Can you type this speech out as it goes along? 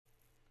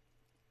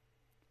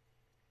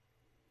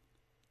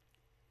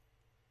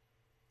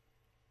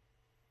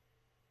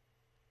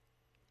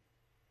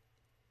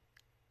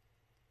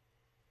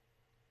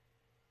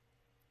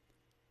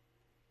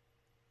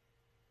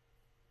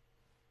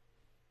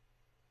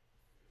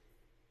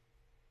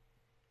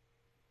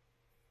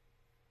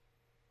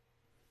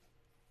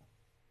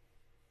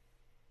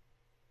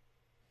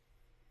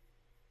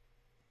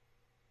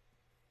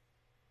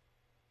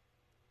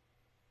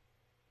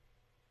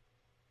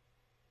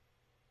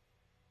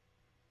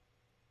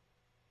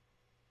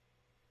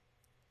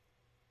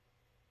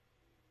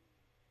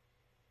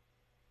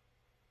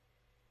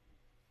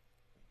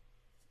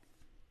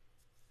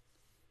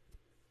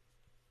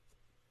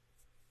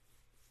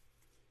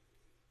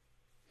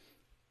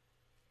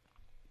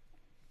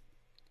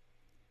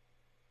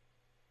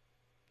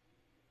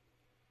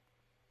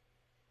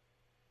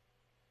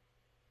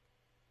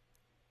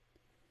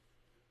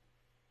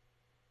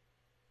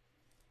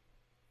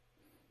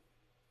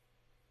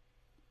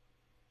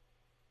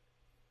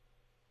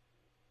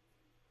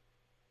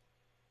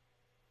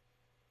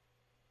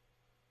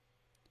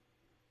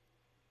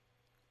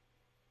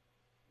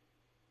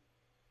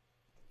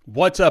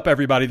What's up,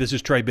 everybody? This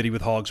is Trey Biddy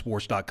with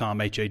HawgSports.com,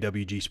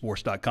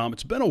 HawgSports.com.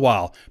 It's been a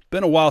while.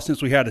 Been a while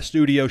since we had a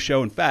studio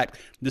show. In fact,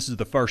 this is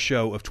the first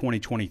show of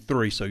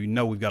 2023, so you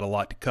know we've got a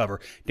lot to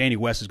cover. Danny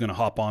West is going to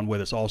hop on with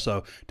us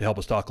also to help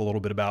us talk a little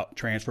bit about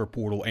transfer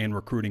portal and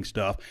recruiting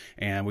stuff.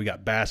 And we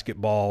got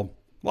basketball,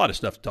 a lot of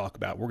stuff to talk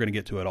about. We're going to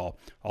get to it all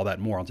that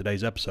and more on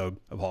today's episode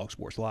of Hog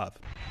Sports Live.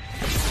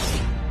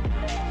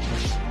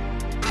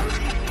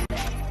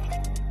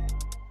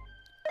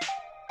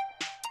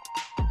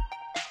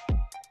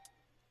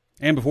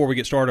 And before we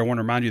get started, I want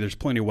to remind you there's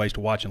plenty of ways to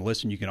watch and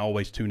listen. You can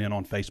always tune in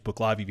on Facebook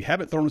Live. If you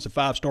haven't thrown us a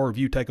 5-star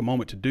review, take a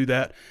moment to do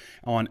that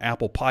on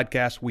Apple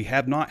Podcasts. We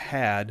have not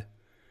had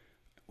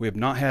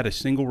a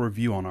single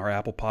review on our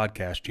Apple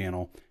Podcast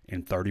channel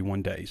in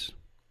 31 days.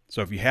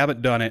 So if you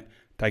haven't done it,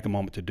 take a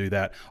moment to do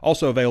that.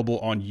 Also available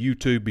on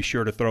YouTube. Be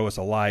sure to throw us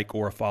a like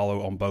or a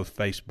follow on both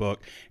Facebook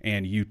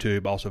and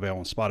YouTube. Also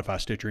available on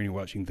Spotify, Stitcher,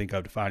 anywhere else you can think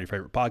of to find your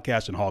favorite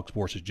podcast. And Hog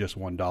Sports is just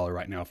 $1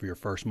 right now for your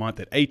first month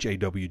at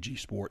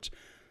HawgSports.com.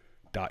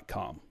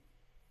 Let's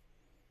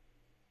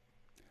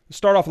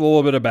start off with a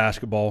little bit of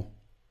basketball,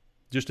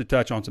 just to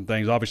touch on some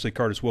things. Obviously,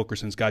 Curtis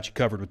Wilkerson's got you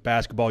covered with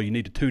basketball. You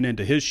need to tune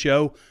into his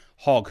show,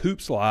 Hog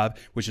Hoops Live,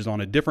 which is on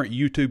a different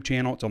YouTube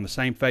channel. It's on the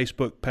same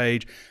Facebook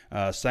page,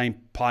 same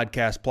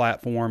podcast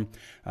platform,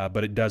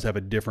 but it does have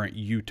a different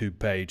YouTube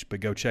page. But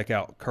go check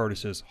out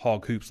Curtis's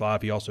Hog Hoops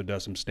Live. He also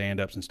does some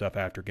stand-ups and stuff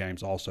after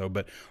games also.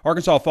 But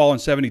Arkansas falling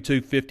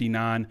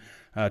 72-59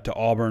 to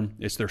Auburn.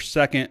 It's their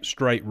second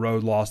straight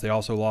road loss. They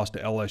also lost to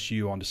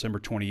LSU on December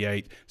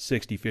 28th,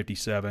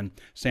 60-57,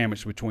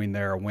 sandwiched between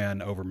their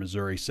win over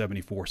Missouri,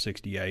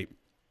 74-68.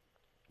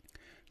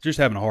 Just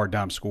having a hard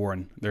time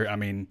scoring.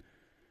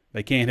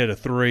 They can't hit a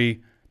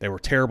three. They were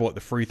terrible at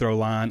the free throw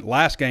line.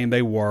 Last game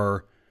they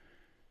were,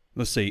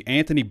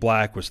 Anthony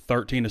Black was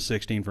 13 of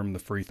 16 from the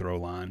free throw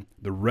line.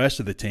 The rest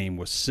of the team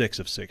was 6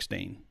 of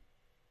 16.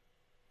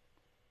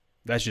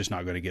 That's just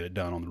not going to get it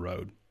done on the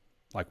road.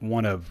 Like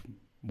one of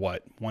nine,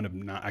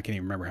 I can't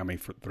even remember how many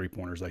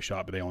three-pointers they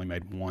shot, but they only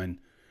made one.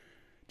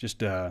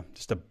 Just a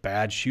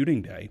bad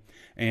shooting day.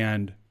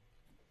 And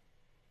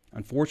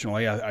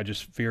unfortunately, I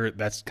just fear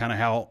that's kind of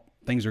how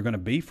things are going to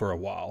be for a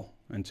while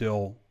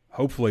until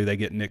hopefully they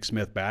get Nick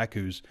Smith back,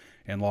 who's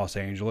in Los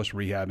Angeles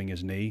rehabbing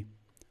his knee.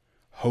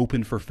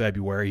 Hoping for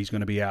February. He's going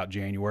to be out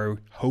January.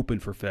 Hoping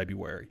for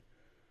February.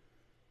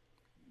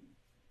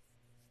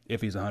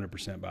 If he's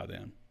 100% by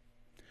then.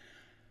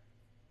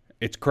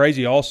 It's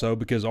crazy also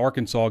because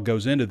Arkansas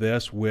goes into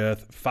this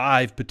with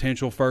 5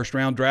 potential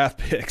first-round draft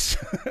picks.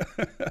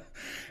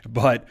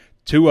 But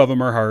 2 of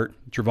them are hurt.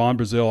 Trevon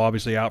Brazile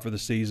obviously out for the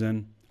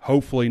season.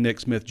 Hopefully Nick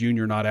Smith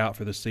Jr. not out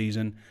for the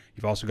season.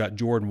 You've also got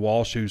Jordan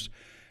Walsh, who's,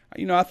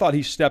 I thought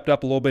he stepped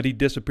up a little bit. He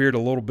disappeared a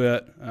little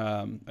bit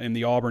in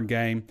the Auburn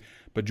game.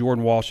 But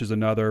Jordan Walsh is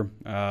another.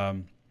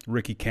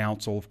 Ricky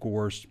Council, of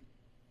course.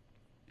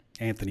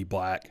 Anthony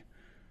Black.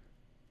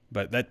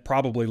 But that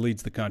probably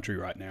leads the country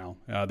right now.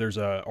 There's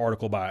an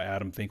article by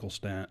Adam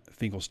Finkelstein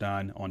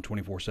on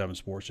 24/7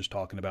 Sports just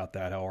talking about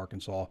that, how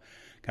Arkansas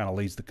kind of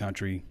leads the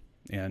country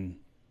in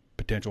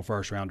potential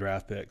first-round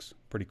draft picks.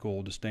 Pretty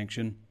cool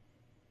distinction.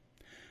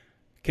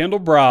 Kendall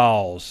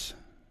Browse.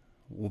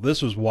 Well,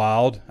 this was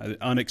wild,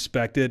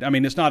 unexpected.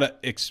 It's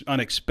not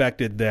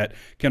unexpected that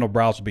Kendall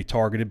Browse will be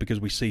targeted because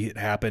we see it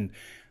happen.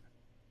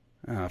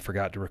 I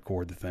forgot to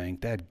record the thing.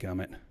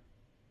 Dadgummit.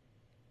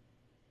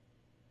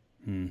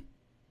 I'm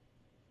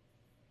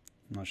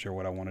not sure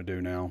what I want to do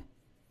now.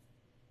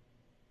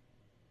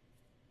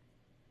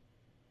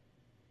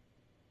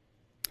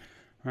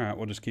 All right,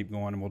 we'll just keep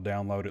going and we'll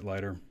download it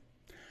later.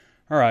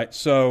 All right,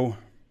 so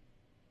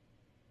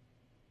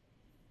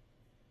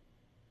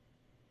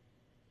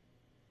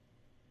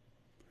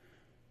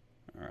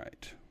all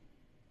right.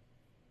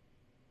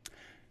 I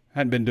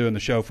hadn't been doing the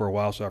show for a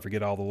while, so I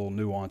forget all the little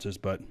nuances,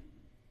 but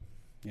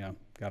yeah,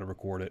 got to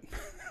record it.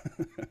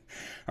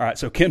 All right,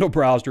 so Kendall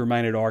Browse to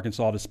remain at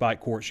Arkansas despite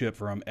courtship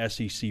from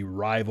SEC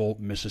rival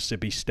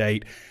Mississippi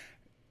State.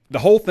 The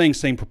whole thing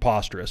seemed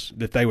preposterous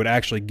that they would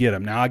actually get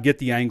him. Now, I get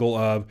the angle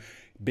of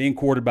being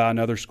courted by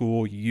another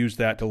school. You use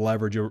that to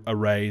leverage a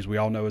raise. We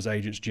all know his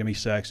agent's Jimmy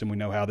Sexton. We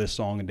know how this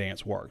song and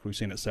dance works. We've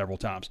seen it several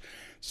times.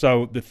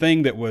 So the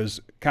thing that was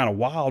kind of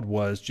wild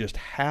was just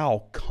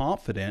how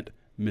confident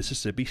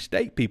Mississippi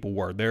State people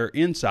were. They're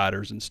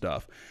insiders and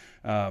stuff.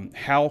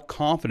 How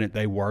confident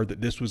they were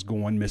that this was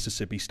going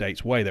Mississippi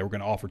State's way. They were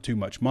going to offer too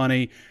much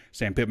money.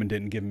 Sam Pittman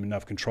didn't give them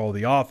enough control of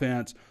the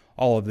offense.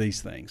 All of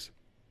these things.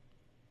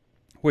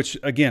 Which,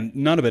 again,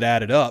 none of it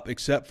added up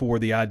except for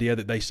the idea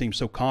that they seemed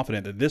so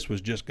confident that this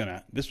was going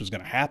to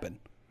happen.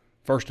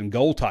 First and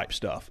goal type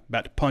stuff.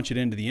 About to punch it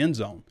into the end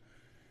zone.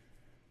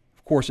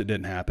 Of course it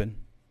didn't happen.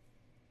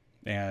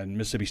 And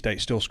Mississippi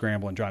State's still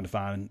scrambling trying to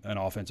find an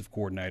offensive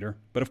coordinator.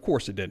 But of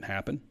course it didn't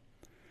happen.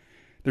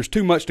 There's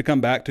too much to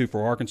come back to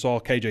for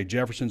Arkansas. KJ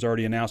Jefferson's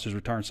already announced his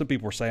return. Some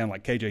people are saying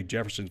like KJ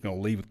Jefferson's going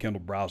to leave with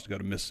Kendall Browse to go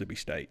to Mississippi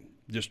State.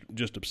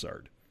 Just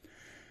absurd.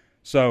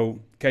 So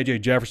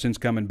KJ Jefferson's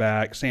coming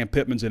back. Sam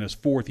Pittman's in his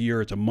 4th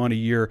year. It's a money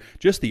year.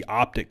 Just the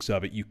optics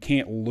of it. You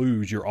can't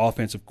lose your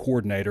offensive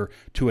coordinator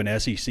to an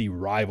SEC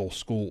rival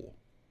school.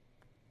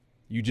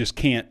 You just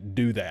can't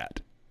do that.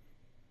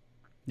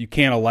 You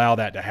can't allow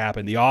that to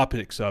happen. The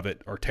optics of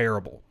it are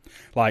terrible.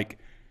 Like,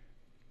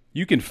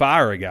 you can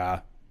fire a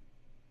guy,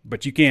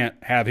 but you can't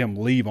have him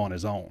leave on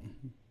his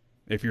own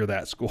if you're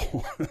that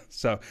school.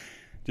 So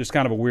just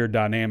kind of a weird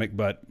dynamic,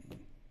 but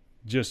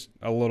just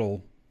a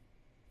little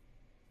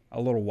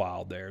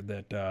wild there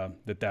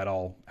that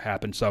all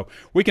happened. So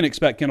we can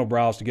expect Kendall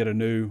Browse to get a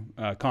new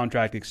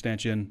contract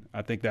extension.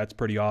 I think that's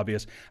pretty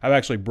obvious. I've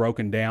actually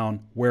broken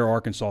down where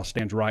Arkansas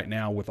stands right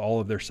now with all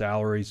of their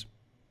salaries.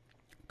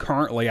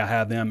 Currently, I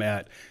have them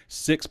at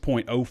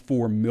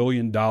 $6.04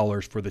 million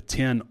for the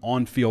 10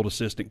 on-field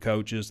assistant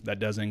coaches. That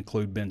doesn't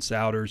include Ben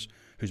Souders,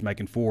 who's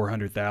making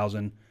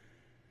 $400,000.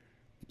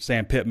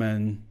 Sam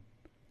Pittman,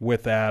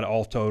 with that,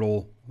 all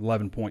total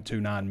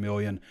 $11.29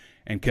 million.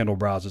 And Kendall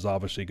Browse is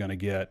obviously going to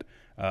get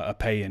a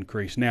pay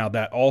increase. Now,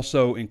 that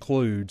also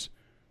includes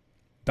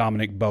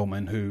Dominic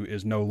Bowman, who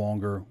is no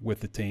longer with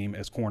the team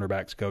as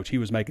cornerbacks coach. He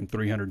was making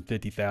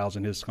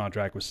 $350,000. His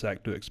contract was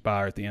set to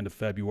expire at the end of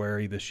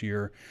February this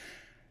year.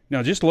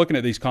 Now, just looking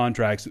at these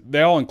contracts,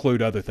 they all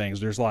include other things.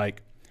 There's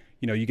like,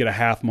 you get a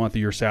half month of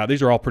your salary.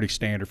 These are all pretty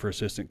standard for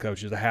assistant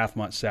coaches. A half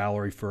month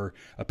salary for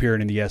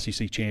appearing in the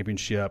SEC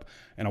championship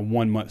and a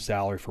 1 month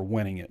salary for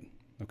winning it.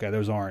 Okay,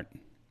 those aren't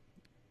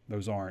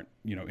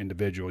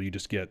individual. You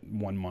just get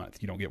 1 month.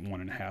 You don't get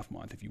 1.5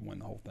 months if you win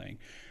the whole thing.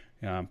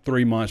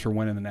 3 months for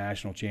winning the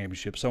national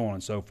championship, so on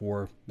and so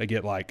forth. They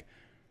get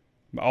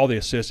all the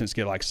assistants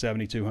get like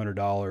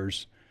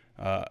 $7,200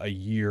 a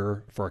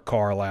year for a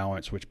car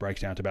allowance, which breaks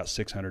down to about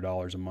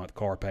 $600 a month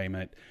car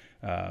payment,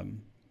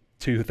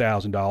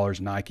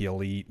 $2,000 Nike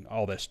Elite,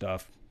 all that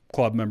stuff.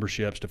 Club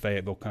memberships to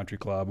Fayetteville Country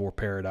Club or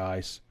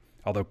Paradise.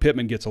 Although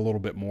Pittman gets a little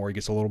bit more. He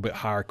gets a little bit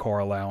higher car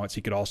allowance.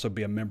 He could also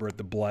be a member at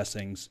the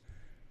Blessings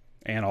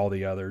and all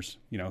the others,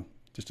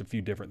 just a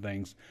few different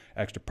things,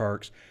 extra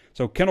perks.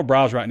 So Kendall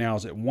Browse right now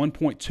is at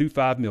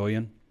 $1.25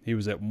 million. He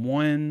was at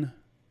 $1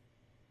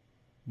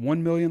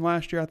 million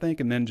last year, I think,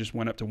 and then just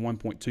went up to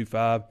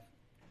 $1.25.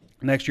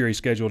 Next year he's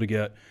scheduled to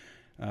get,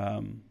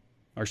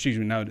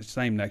 the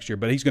same next year,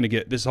 but he's going to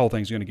get, this whole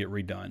thing's going to get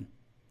redone,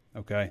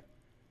 okay?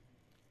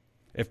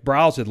 If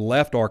Browse had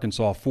left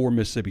Arkansas for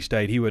Mississippi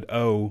State, he would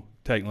owe,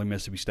 technically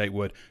Mississippi State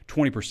would,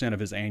 20% of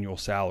his annual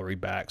salary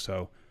back,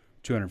 so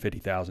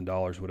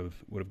 $250,000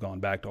 would have gone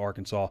back to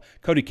Arkansas.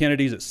 Cody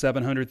Kennedy's at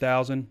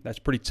 $700,000. That's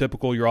pretty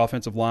typical. Your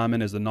offensive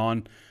lineman as the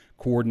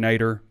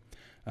non-coordinator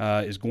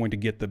is going to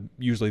get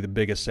usually the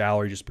biggest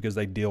salary just because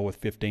they deal with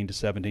 15 to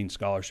 17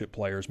 scholarship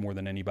players more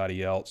than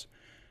anybody else.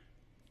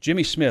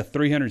 Jimmy Smith,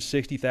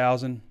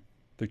 $360,000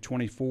 through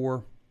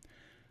 24.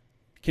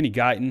 Kenny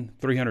Guyton,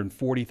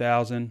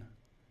 $340,000.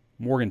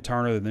 Morgan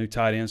Turner, the new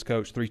tight ends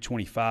coach,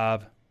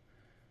 $325,000.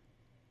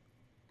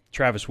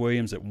 Travis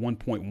Williams at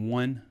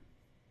 $1.1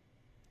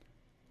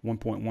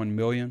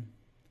 million.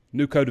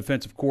 New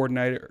co-defensive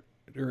coordinator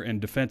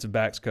and defensive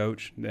backs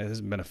coach. That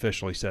hasn't been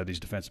officially said he's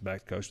defensive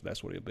backs coach, but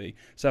that's what he'll be.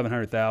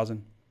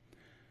 $700,000.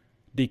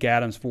 Deke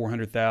Adams,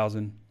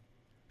 $400,000.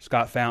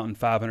 Scott Fountain,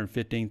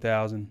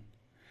 $515,000.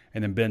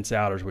 And then Ben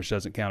Souders, which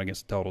doesn't count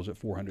against the totals, at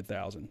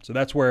 $400,000. So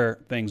that's where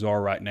things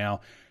are right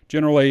now.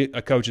 Generally,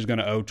 a coach is going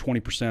to owe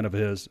 20% of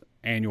his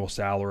annual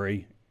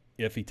salary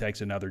if he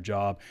takes another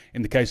job.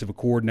 In the case of a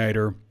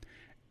coordinator,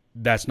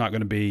 that's not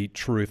going to be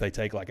true if they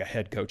take like a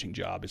head coaching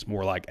job. It's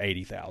more like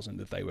 $80,000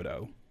 that they would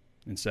owe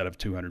instead of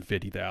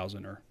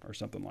 $250,000 or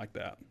something like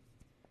that.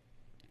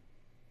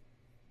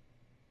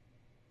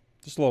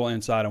 Just a little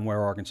insight on where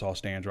Arkansas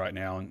stands right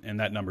now, and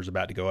that number's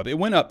about to go up. It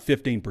went up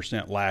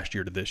 15% last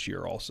year to this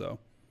year also.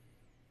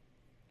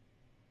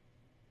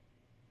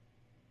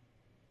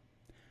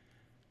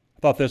 I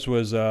thought this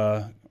was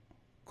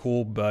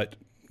cool, but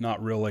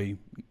not really.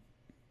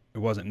 It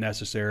wasn't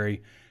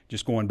necessary.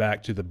 Just going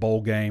back to the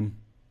bowl game,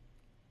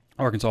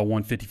 Arkansas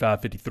won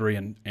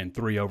 55-53 and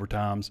 3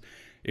 overtimes.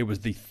 It was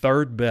the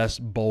third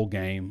best bowl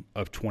game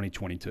of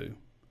 2022.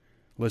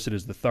 Listed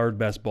as the third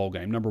best bowl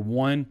game. Number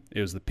one,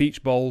 it was the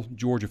Peach Bowl,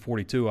 Georgia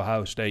 42,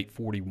 Ohio State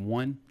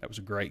 41. That was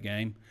a great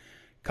game.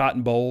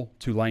 Cotton Bowl,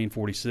 Tulane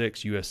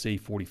 46, USC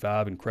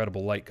 45.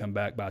 Incredible late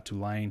comeback by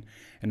Tulane.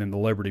 And then the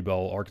Liberty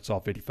Bowl, Arkansas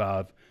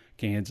 55,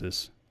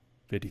 Kansas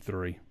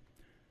 53.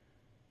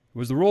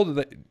 Was the rule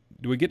that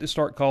do we get to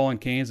start calling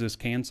Kansas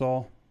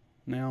Kansas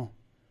now?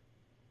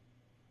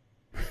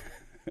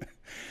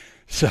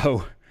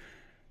 So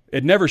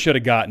it never should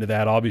have gotten to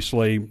that.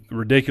 Obviously,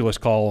 ridiculous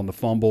call on the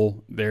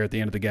fumble there at the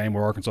end of the game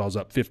where Arkansas was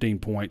up 15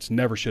 points.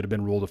 Never should have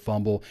been ruled a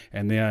fumble.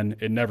 And then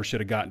it never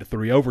should have gotten to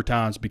 3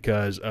 overtimes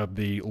because of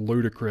the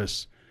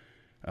ludicrous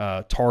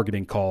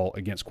targeting call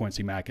against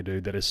Quincy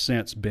McAdoo that has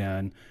since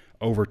been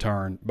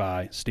overturned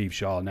by Steve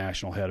Shaw,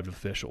 national head of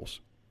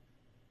officials.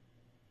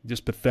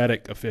 Just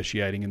pathetic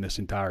officiating in this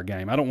entire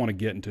game. I don't want to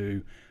get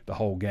into the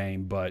whole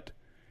game, but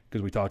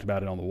because we talked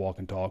about it on the Walk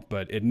and Talk,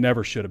 but it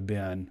never should have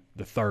been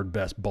the third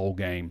best bowl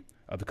game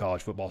of the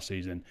college football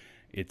season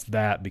It's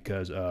that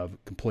because of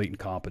complete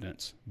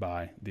incompetence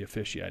by the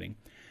officiating.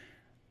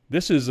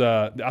 This is,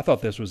 I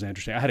thought this was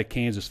interesting. I had a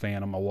Kansas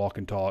fan on my walk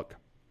and talk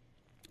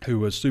who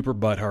was super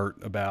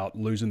butthurt about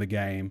losing the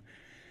game.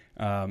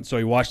 So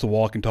he watched the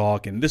walk and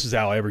talk, and this is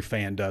how every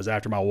fan does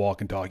after my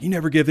walk and talk. You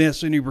never give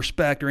this any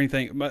respect or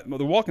anything.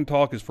 The walk and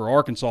talk is for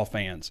Arkansas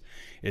fans.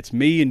 It's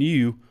me and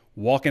you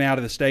walking out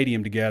of the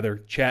stadium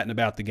together, chatting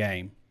about the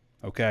game,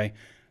 okay?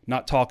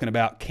 Not talking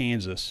about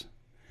Kansas.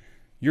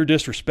 Your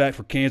disrespect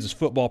for Kansas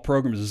football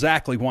program is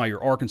exactly why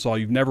you're Arkansas.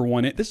 You've never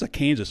won it. This is a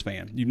Kansas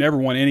fan. You've never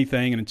won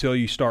anything, and until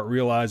you start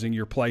realizing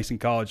your place in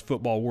college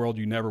football world,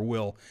 you never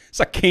will. It's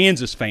a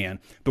Kansas fan.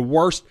 The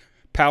worst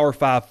Power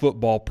 5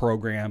 football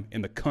program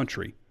in the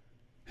country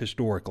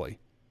historically.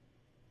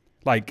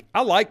 Like,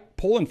 I like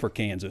pulling for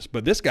Kansas,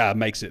 but this guy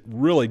makes it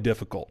really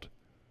difficult.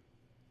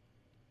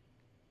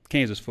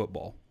 Kansas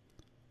football.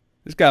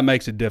 This guy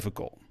makes it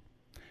difficult.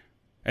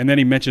 And then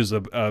he mentions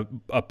a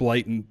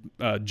blatant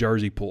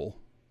jersey pull.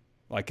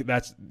 Like,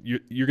 that's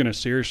you're going to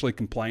seriously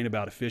complain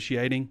about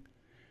officiating?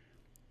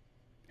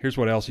 Here's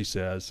what else he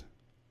says.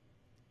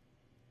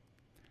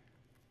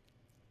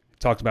 He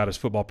talks about his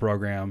football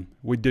program.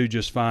 We do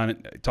just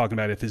fine talking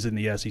about if it's in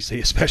the SEC,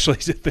 especially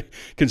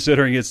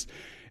considering it's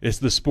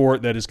the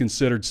sport that is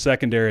considered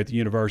secondary at the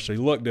university.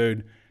 Look,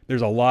 dude,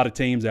 there's a lot of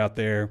teams out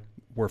there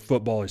where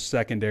football is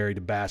secondary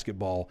to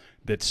basketball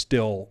that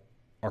still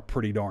are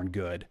pretty darn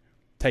good.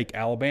 Take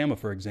Alabama,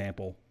 for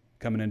example,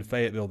 coming into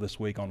Fayetteville this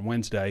week on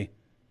Wednesday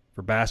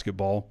for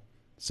basketball,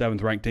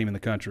 7th-ranked team in the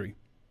country.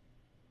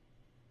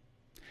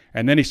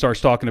 And then he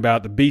starts talking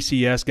about the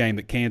BCS game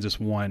that Kansas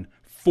won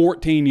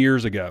 14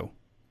 years ago.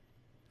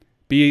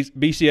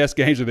 BCS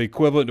games are the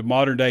equivalent to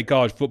modern-day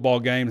college football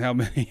games.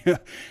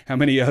 How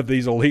many of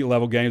these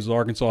elite-level games has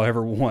Arkansas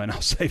ever won?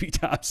 I'll save you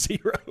time, 0.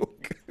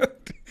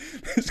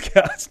 This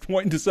guy's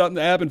pointing to something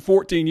that happened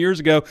 14 years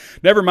ago.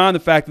 Never mind the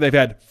fact that they've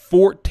had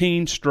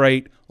 14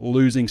 straight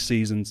losing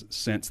seasons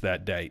since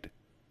that date.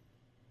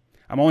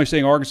 I'm only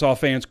seeing Arkansas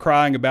fans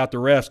crying about the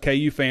refs.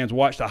 KU fans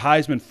watched a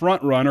Heisman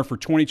frontrunner for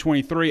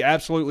 2023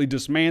 absolutely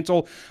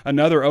dismantle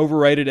another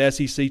overrated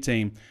SEC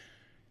team.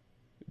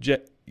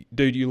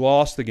 Dude, you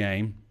lost the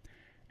game.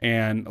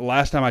 And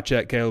last time I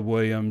checked, Caleb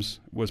Williams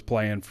was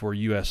playing for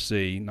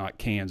USC, not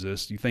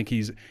Kansas.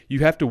 You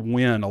have to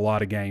win a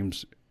lot of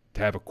games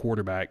to have a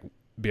quarterback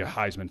be a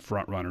Heisman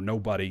frontrunner.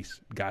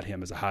 Nobody's got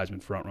him as a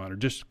Heisman frontrunner.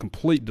 Just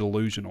complete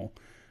delusional.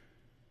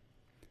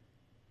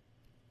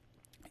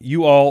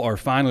 You all are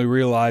finally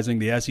realizing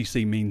the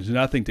SEC means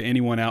nothing to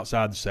anyone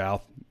outside the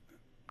South.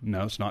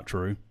 No, it's not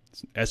true.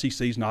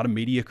 SEC is not a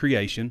media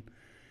creation.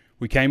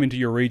 We came into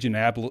your region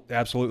and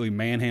absolutely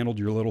manhandled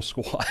your little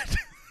squad.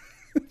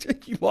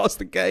 You lost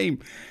the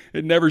game.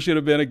 It never should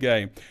have been a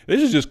game. This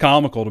is just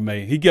comical to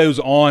me. He goes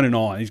on and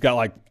on. He's got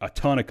like a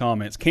ton of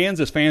comments.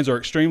 Kansas fans are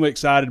extremely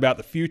excited about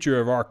the future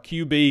of our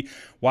QB,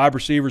 wide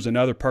receivers, and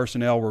other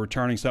personnel. We're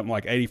returning something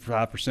like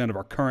 85% of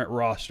our current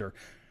roster.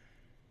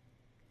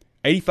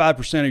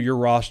 85% of your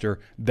roster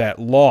that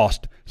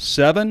lost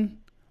 7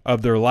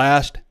 of their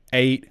last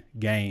 8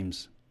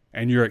 games,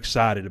 and you're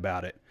excited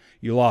about it.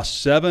 You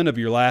lost 7 of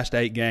your last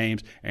 8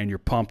 games, and you're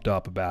pumped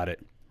up about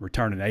it,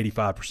 returning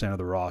 85% of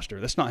the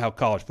roster. That's not how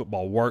college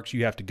football works.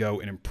 You have to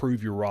go and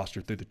improve your roster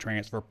through the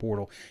transfer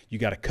portal. You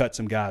got to cut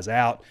some guys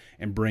out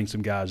and bring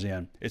some guys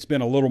in. It's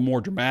been a little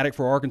more dramatic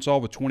for Arkansas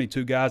with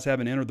 22 guys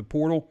having entered the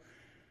portal,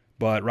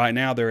 but right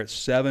now they're at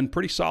 7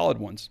 pretty solid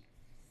ones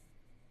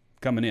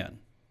coming in.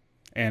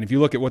 And if you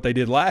look at what they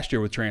did last year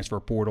with transfer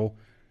portal,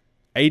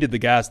 8 of the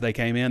guys that they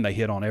came in, they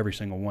hit on every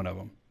single one of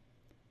them.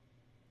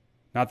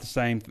 Not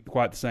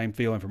quite the same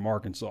feeling from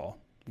Arkansas.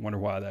 Wonder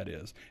why that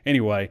is.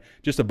 Anyway,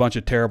 just a bunch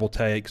of terrible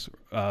takes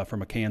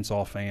from a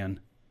Kansas fan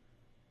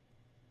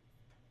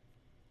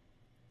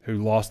who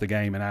lost the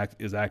game and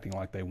is acting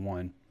like they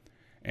won.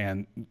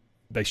 And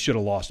they should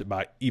have lost it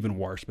by even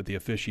worse, but the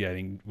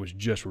officiating was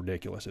just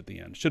ridiculous at the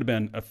end. Should have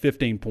been a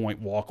 15-point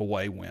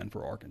walk-away win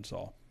for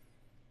Arkansas.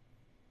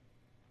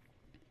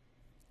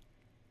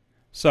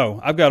 So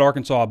I've got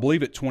Arkansas, I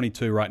believe, at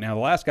 22 right now.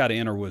 The last guy to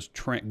enter was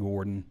Trent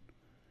Gordon.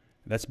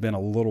 That's been a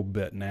little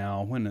bit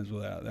now. When is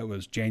that? That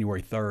was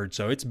January 3rd.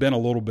 So it's been a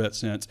little bit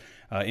since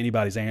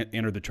anybody's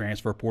entered the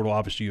transfer portal.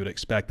 Obviously, you would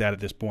expect that at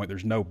this point.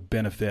 There's no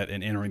benefit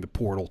in entering the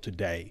portal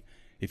today.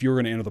 If you were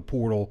going to enter the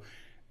portal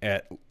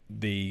at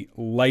the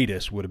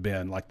latest would have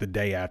been like the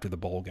day after the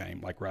bowl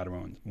game, like right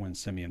around when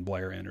Simeon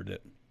Blair entered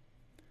it.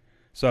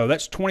 So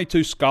that's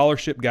 22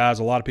 scholarship guys.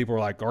 A lot of people are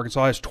like,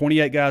 Arkansas has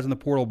 28 guys in the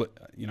portal, but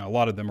a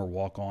lot of them are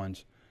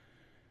walk-ons.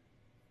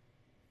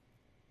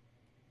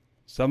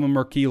 Some of them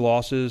are key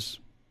losses.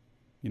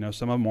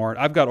 Some of them aren't.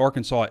 I've got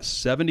Arkansas at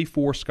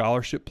 74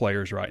 scholarship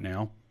players right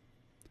now,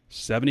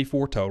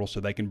 74 total, so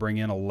they can bring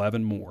in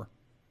 11 more.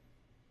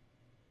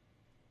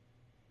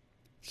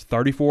 It's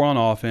 34 on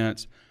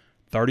offense,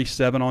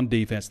 37 on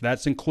defense.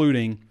 That's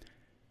including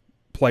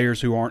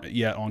players who aren't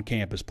yet on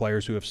campus,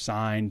 players who have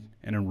signed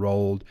and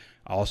enrolled.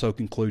 I also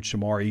include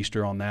Shamar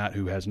Easter on that,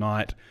 who has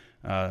not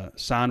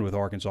signed with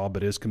Arkansas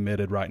but is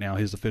committed right now.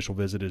 His official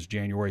visit is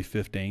January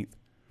 15th.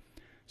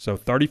 So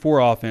 34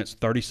 offense,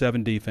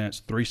 37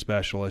 defense, 3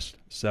 specialists,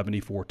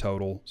 74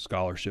 total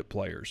scholarship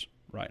players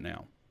right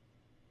now.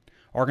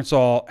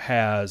 Arkansas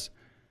has,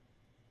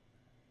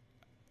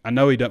 I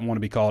know he doesn't want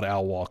to be called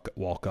Al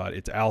Walcott.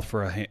 It's Al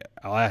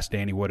I'll ask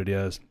Danny what it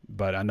is,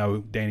 but I know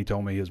Danny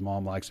told me his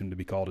mom likes him to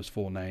be called his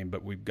full name,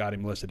 but we've got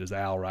him listed as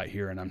Al right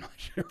here, and I'm not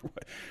sure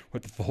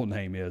what the full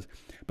name is.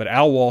 But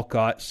Al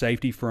Walcott,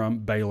 safety from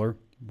Baylor,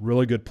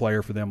 really good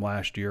player for them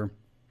last year.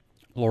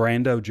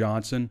 Lorando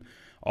Johnson,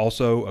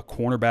 also a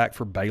cornerback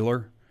for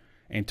Baylor.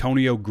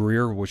 Antonio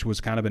Greer, which was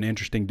kind of an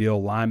interesting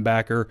deal,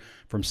 linebacker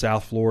from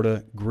South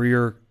Florida.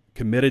 Greer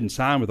committed and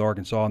signed with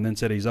Arkansas and then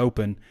said he's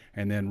open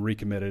and then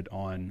recommitted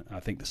on,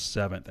 I think, the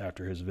 7th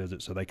after his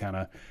visit. So they kind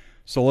of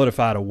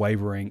solidified a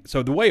wavering.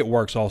 So the way it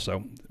works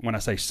also, when I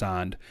say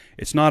signed,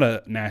 it's not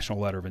a national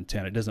letter of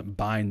intent. It doesn't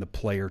bind the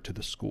player to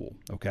the school,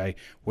 okay?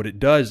 What it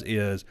does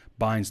is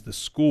binds the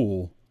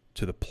school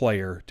to the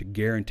player to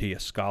guarantee a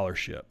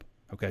scholarship.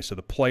 Okay, so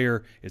the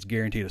player is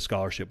guaranteed a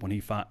scholarship when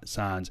he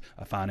signs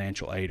a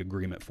financial aid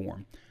agreement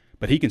form.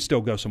 But he can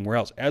still go somewhere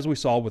else, as we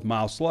saw with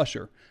Miles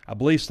Slusher. I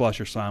believe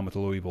Slusher signed with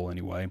Louisville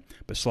anyway,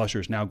 but Slusher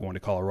is now going to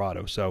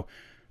Colorado. So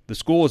the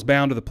school is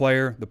bound to the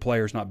player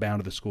is not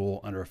bound to the school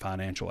under a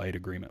financial aid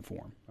agreement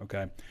form,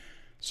 okay?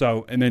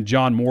 So, and then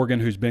John Morgan,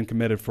 who's been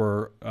committed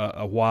for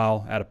a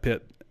while out of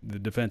Pitt, the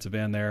defensive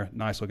end there,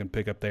 nice-looking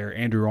pickup there.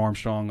 Andrew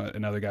Armstrong,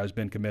 another guy who's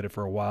been committed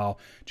for a while.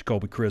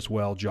 Jacoby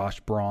Criswell, Josh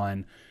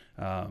Braun,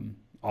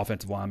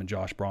 offensive lineman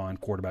Josh Braun,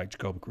 quarterback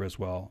Jacoby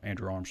Criswell,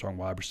 Andrew Armstrong,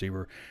 wide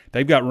receiver.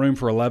 They've got room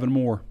for 11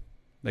 more.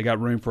 They got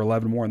room for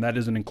 11 more, and that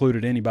isn't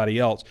included anybody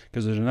else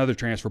because there's another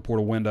transfer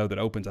portal window that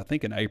opens, I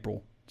think, in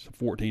April. It's a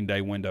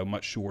 14-day window,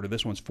 much shorter.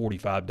 This one's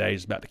 45 days.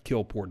 It's about to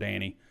kill poor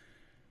Danny.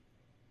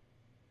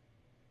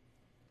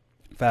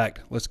 In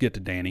fact, let's get to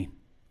Danny.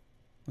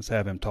 Let's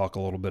have him talk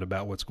a little bit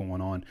about what's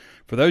going on.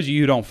 For those of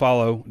you who don't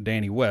follow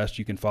Danny West,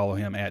 you can follow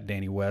him at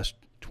Danny West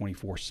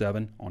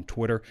 24/7 on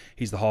Twitter.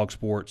 He's the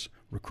HawgSports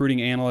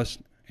recruiting analyst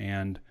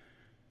and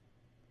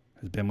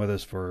has been with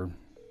us for,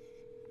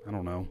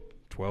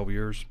 12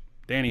 years.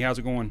 Danny, how's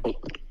it going?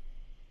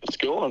 It's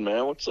going,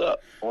 man. What's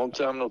up? Long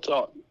time no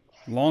talk.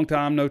 Long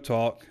time no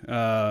talk.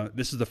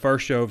 This is the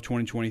first show of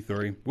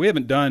 2023. We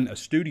haven't done a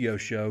studio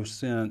show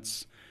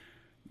since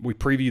we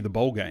previewed the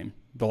bowl game.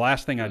 The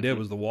last thing I did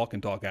was the walk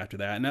and talk after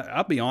that. And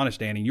I'll be honest,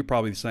 Danny, you're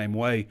probably the same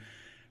way.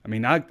 I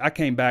mean, I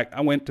came back.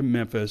 I went to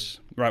Memphis.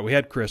 Right, we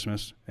had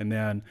Christmas. And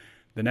then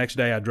the next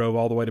day I drove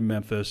all the way to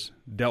Memphis,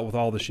 dealt with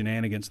all the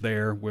shenanigans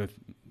there with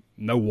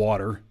no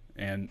water,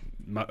 and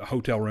my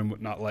hotel room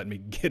would not let me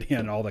get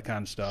in, all that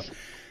kind of stuff.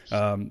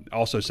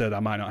 Also said I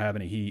might not have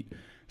any heat.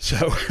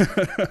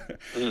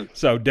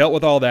 So dealt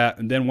with all that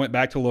and then went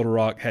back to Little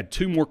Rock, had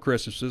 2 more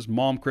Christmases,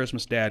 Mom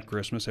Christmas, Dad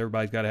Christmas.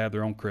 Everybody's got to have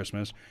their own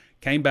Christmas.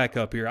 Came back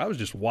up here. I was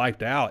just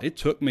wiped out. It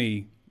took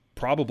me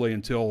probably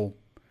until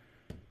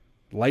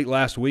late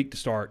last week to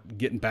start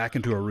getting back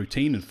into a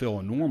routine and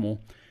feeling normal.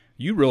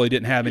 You really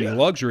didn't have any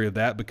luxury of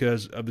that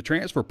because of the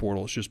transfer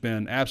portal. It's just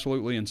been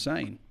absolutely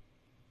insane.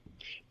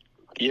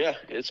 Yeah,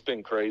 it's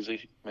been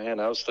crazy, man.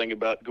 I was thinking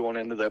about going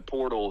into that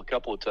portal a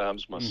couple of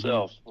times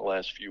myself the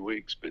last few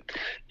weeks, but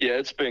yeah,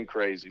 it's been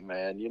crazy,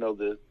 man.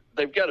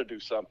 They've got to do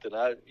something.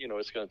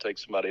 It's going to take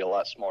somebody a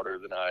lot smarter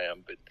than I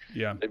am, but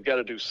they've got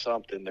to do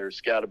something.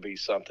 There's got to be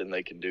something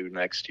they can do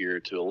next year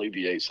to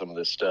alleviate some of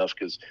this stuff.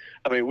 Because,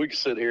 we can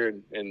sit here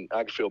and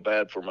I can feel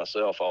bad for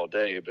myself all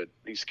day, but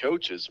these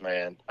coaches,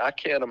 man, I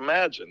can't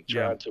imagine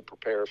trying to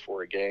prepare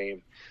for a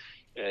game,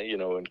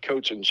 and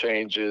coaching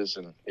changes.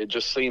 And it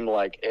just seemed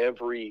like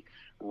every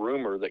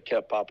rumor that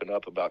kept popping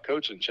up about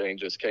coaching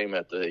changes came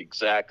at the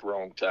exact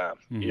wrong time,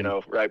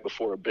 right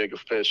before a big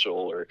official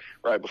or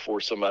right before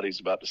somebody's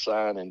about to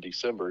sign in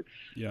December.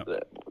 Yeah.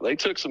 They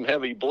took some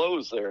heavy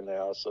blows there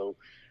now. So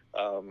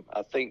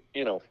I think,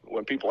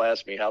 when people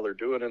ask me how they're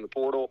doing in the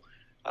portal,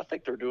 I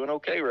think they're doing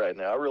okay right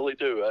now. I really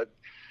do.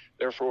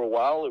 There for a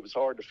while, it was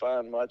hard to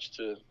find much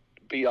to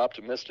be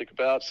optimistic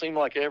about. It seemed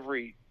like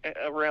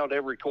around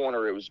every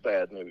corner it was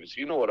bad news.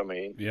 You know what I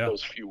mean? Yeah.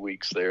 Those few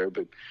weeks there.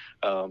 But,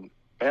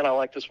 man, I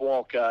like this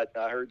Walcott.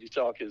 I heard you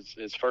talk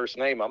his first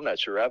name. I'm not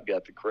sure I've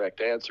got the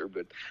correct answer,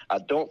 but I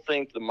don't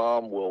think the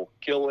mom will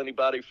kill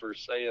anybody for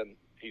saying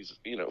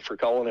for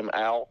calling him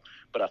Al,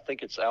 but I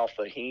think it's Al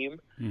Fahim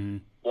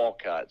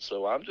Walcott.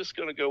 So I'm just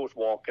going to go with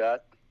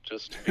Walcott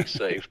just to be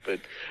safe. But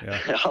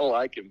I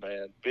like him,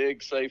 man.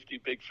 Big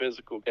safety, big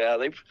physical guy.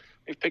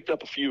 They've picked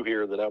up a few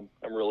here that I'm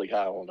really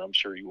high on. I'm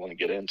sure you want to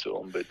get into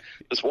them, but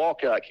this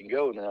Walcott can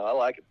go now. I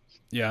like it.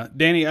 Yeah,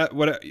 Danny,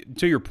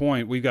 to your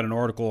point, we've got an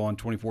article on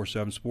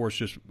 24/7 Sports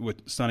just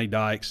with Sonny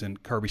Dykes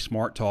and Kirby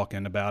Smart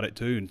talking about it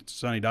too. And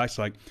Sonny Dykes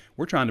like,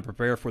 we're trying to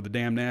prepare for the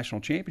damn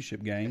national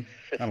championship game.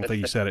 I don't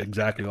think he said it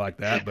exactly like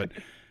that, but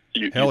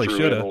hell, he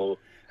should have.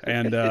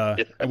 And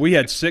we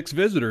had 6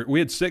 visitors. We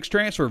had 6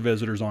 transfer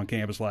visitors on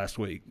campus last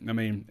week.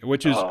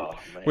 Which is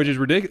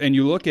ridiculous. And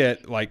you look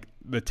at like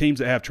the teams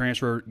that have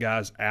transfer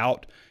guys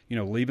out,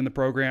 leaving the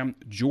program.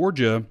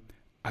 Georgia,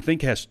 I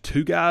think, has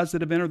 2 guys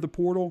that have entered the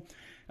portal.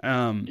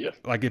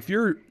 Like if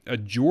you're a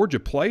Georgia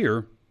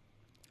player,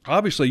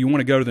 obviously you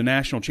want to go to the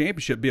national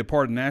championship, be a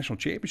part of the national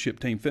championship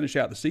team, finish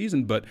out the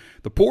season, but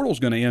the portal's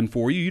going to end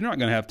for you. You're not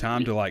going to have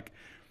time to, like,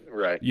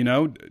 right,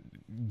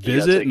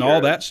 visit and all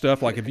that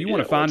stuff. Like, if you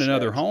want to find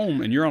another next?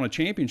 home and you're on a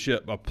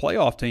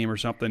playoff team or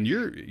something,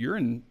 you're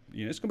in,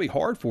 it's going to be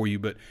hard for you.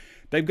 But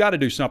they've got to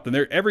do something.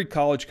 Every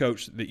college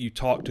coach that you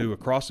talk to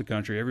across the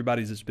country,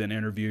 everybody that's been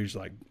interviewed is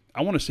like,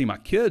 I want to see my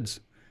kids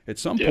at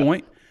some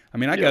point. I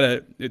mean,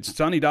 it's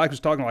Sonny Dyke was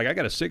talking like, I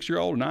got a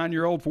 6-year-old,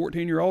 9-year-old,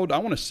 14-year-old. I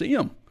want to see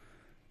them.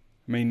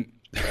 I mean,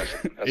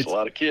 that's a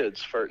lot of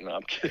kids. No,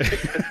 I'm kidding.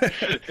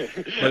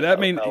 But I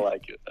mean, I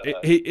like it.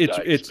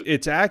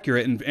 It's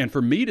accurate, and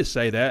for me to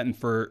say that, and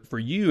for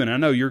you, and I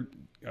know you're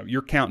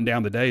counting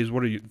down the days.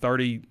 What are you,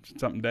 30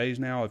 something days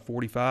now at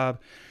 45?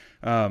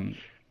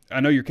 I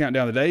know you're counting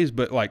down the days,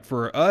 but like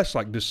for us,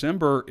 like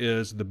December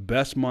is the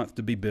best month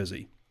to be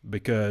busy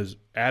because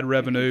ad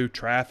revenue,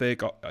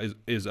 traffic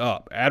is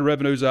up. Ad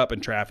revenue's up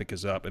and traffic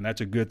is up, and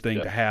that's a good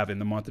thing to have in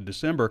the month of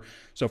December.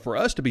 So for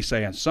us to be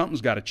saying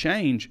something's got to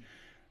change,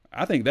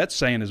 I think that's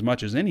saying as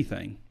much as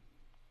anything.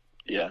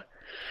 Yeah.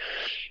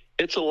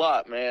 It's a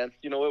lot, man.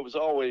 It was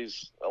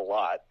always a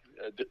lot,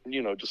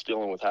 just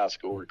dealing with high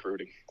school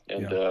recruiting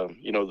and,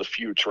 the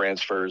few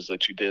transfers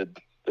that you did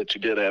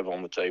have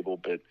on the table.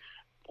 But,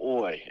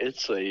 boy,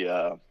 it's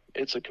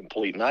a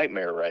complete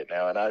nightmare right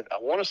now. And I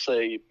want to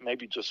say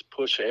maybe just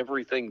push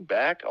everything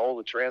back, all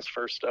the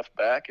transfer stuff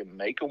back, and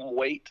make them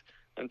wait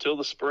until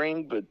the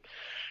spring. But,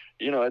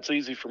 it's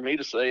easy for me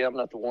to say. I'm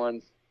not the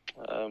one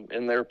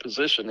in their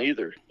position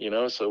either,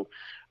 so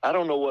I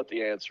don't know what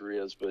the answer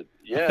is, but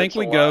I think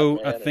we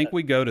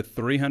go to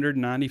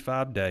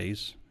 395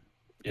 days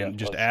and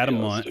just add a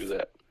month. Let's do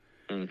that.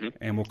 Mm-hmm.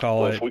 And we'll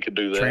call it if we could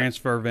do that.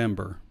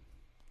 Transfervember.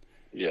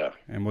 Yeah.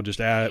 And we'll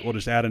just add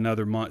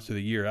another month to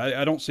the year.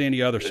 I don't see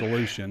any other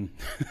solution.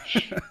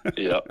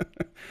 Yeah.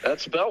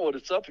 That's about what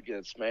it's up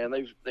against, man.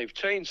 They've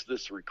changed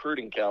this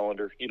recruiting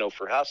calendar,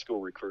 for high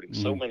school recruiting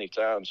so many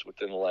times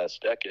within the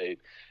last decade.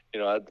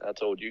 I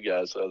told you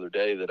guys the other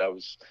day that I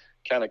was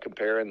kind of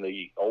comparing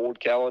the old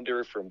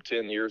calendar from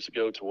 10 years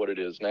ago to what it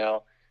is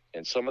now,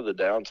 and some of the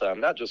downtime,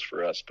 not just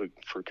for us, but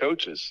for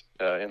coaches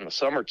in the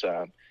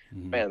summertime.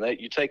 Man,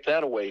 you take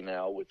that away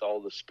now with all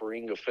the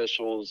spring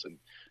officials, and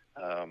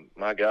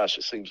my gosh,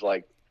 it seems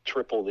like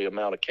triple the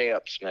amount of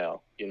camps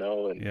now,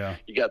 and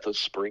you got the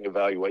spring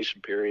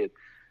evaluation period.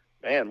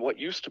 Man, what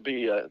used to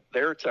be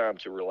their time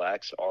to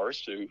relax,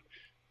 ours to,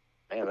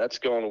 man, that's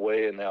going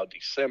away. And now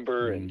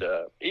December and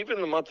even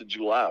the month of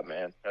July,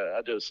 man,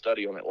 I did a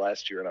study on it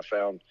last year, and I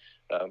found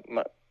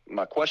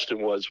my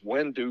question was,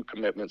 when do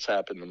commitments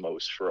happen the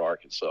most for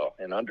Arkansas?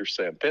 And under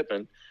Sam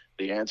Pittman,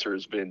 the answer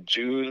has been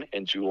June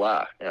and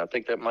July. And I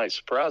think that might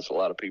surprise a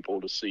lot of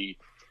people to see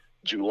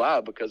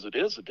July because it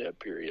is a dead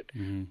period.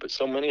 But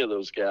so many of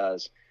those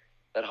guys,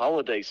 that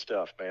holiday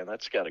stuff, man,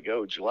 that's got to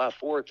go. July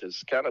 4th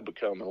has kind of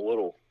become a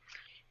little,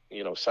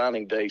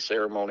 signing day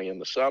ceremony in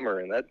the summer,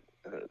 and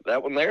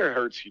that one there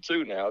hurts you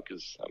too now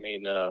because, I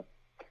mean,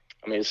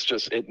 it's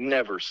just, it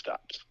never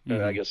stops.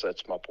 I guess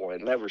that's my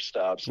point. It never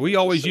stops. We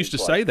always used to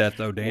say that,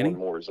 though, Danny. More and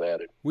more is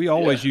added. We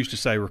always used to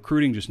say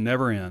recruiting just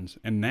never ends,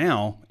 and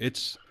now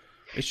it's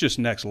just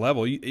next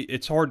level.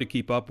 It's hard to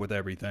keep up with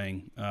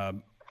everything,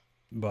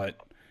 but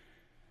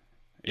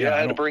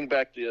I had to bring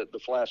back the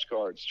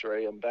flashcards,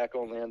 Trey. I'm back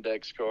on the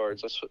index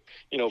cards. That's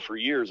what, for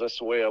years, that's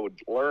the way I would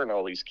learn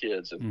all these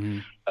kids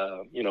and,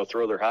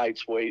 throw their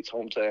heights, weights,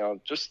 hometown,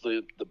 just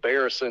the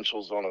bare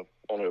essentials on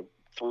a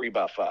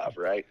 3x5,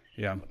 right?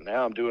 Yeah.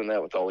 Now I'm doing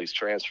that with all these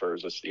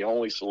transfers. It's the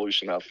only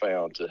solution I've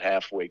found to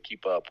halfway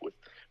keep up with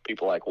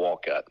people like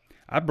Walcott.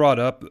 I brought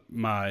up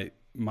my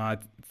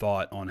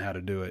thought on how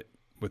to do it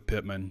with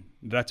Pittman.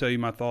 Did I tell you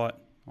my thought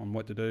on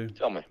what to do?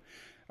 Tell me.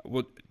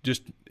 Well,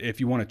 just if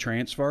you want to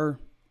transfer,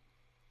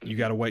 you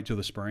got to wait till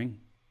the spring.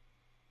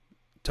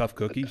 Tough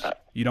cookies.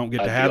 You don't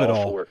get to have it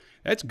all.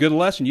 That's a good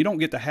lesson. You don't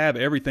get to have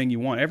everything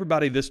you want.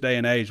 Everybody this day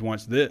and age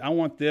wants this. I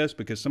want this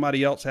because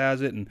somebody else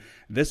has it, and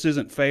this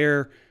isn't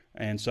fair,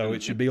 and so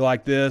it should be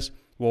like this.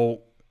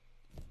 Well,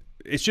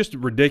 it's just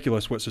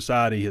ridiculous what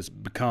society has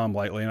become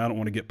lately, and I don't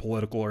want to get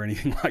political or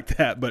anything like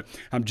that, but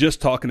I'm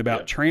just talking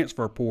about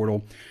transfer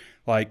portal.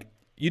 Like,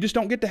 you just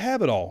don't get to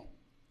have it all.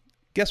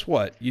 Guess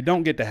what? You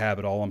don't get to have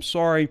it all. I'm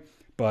sorry,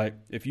 but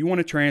if you want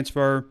to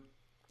transfer,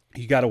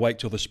 you got to wait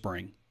till the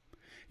spring.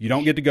 You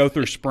don't get to go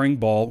through spring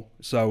ball,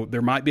 so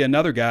there might be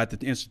another guy at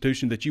the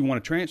institution that you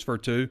want to transfer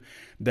to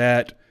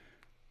that,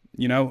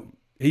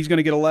 he's going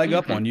to get a leg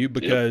up on you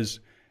because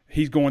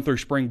he's going through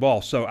spring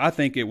ball. So I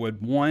think it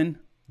would, one,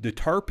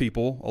 deter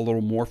people a little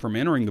more from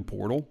entering the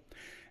portal,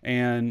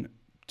 and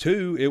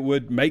two, it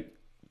would make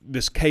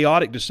this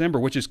chaotic December,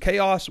 which is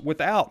chaos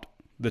without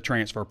the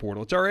transfer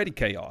portal. It's already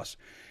chaos.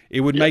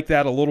 It would make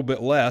that a little bit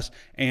less,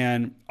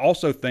 and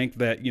also think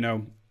that,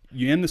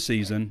 you end the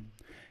season,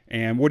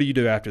 and what do you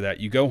do after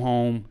that? You go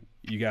home,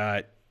 you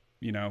got,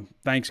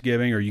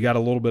 Thanksgiving, or you got a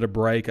little bit of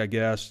break, I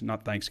guess.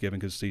 Not Thanksgiving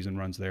because the season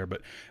runs there,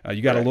 but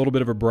you got a little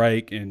bit of a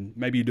break, and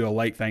maybe you do a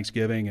late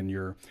Thanksgiving, and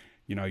you're,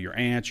 your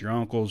aunts, your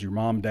uncles, your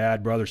mom,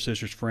 dad, brothers,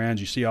 sisters, friends.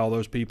 You see all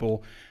those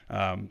people.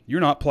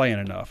 You're not playing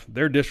enough.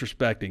 They're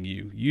disrespecting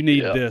you. You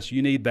need this.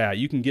 You need that.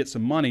 You can get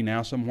some money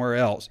now somewhere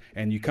else.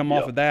 And you come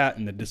off of that,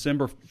 and the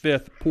December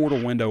 5th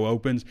portal window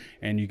opens,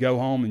 and you go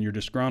home and you're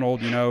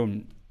disgruntled,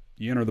 and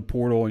you enter the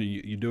portal and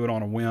you do it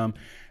on a whim.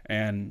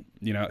 And,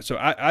 so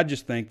I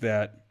just think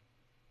that,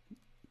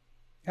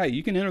 hey,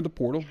 you can enter the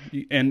portal.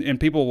 And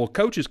people, well,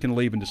 coaches can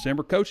leave in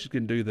December. Coaches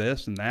can do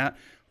this and that.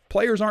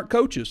 Players aren't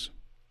coaches.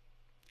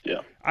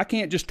 Yeah, I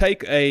can't just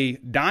take a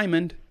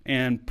diamond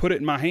and put it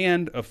in my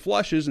hand of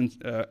flushes and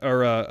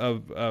or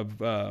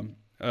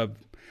of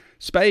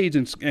spades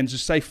and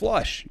just say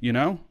flush.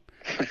 I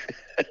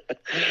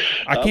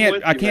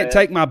can't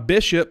take my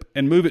bishop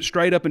and move it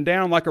straight up and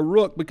down like a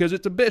rook because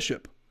it's a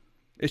bishop.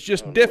 It's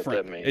just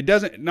different. It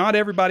doesn't. Not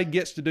everybody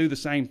gets to do the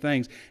same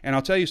things. And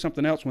I'll tell you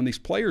something else. When these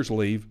players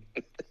leave,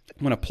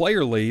 when a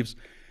player leaves,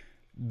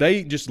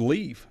 they just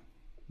leave.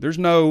 There's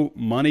no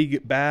money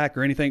back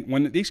or anything.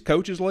 When these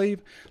coaches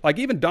leave, like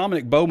even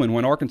Dominic Bowman,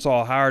 when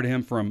Arkansas hired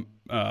him from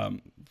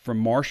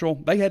Marshall,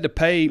 they had to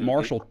pay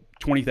Marshall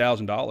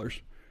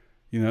 $20,000.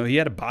 He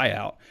had a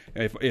buyout.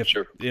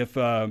 If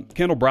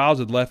Kendall Browse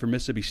had left for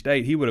Mississippi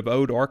State, he would have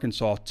owed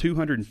Arkansas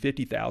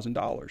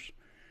 $250,000.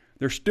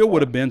 There still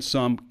would have been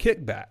some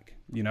kickback.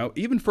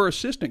 Even for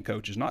assistant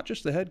coaches, not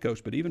just the head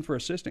coach, but even for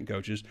assistant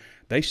coaches,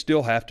 they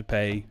still have to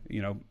pay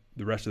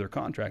the rest of their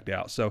contract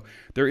out. So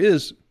there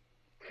is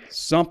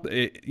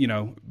something,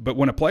 but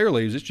when a player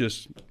leaves, it's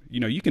just,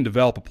 you can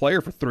develop a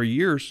player for 3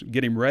 years,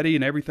 get him ready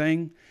and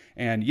everything.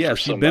 And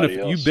yes, you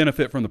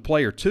benefit from the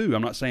player too.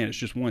 I'm not saying it's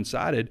just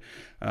one-sided,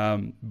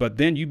 but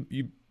then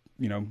you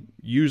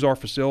use our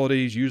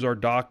facilities, use our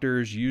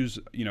doctors, use,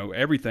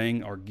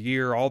 everything, our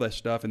gear, all that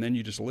stuff. And then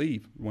you just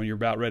leave when you're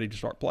about ready to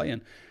start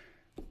playing.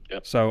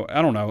 Yep. So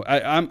I don't know.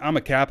 I'm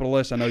a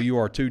capitalist. I know you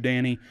are too,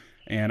 Danny.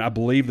 And I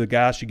believe the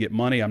guys should get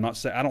money. I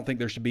don't think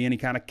there should be any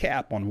kind of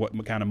cap on what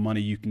kind of money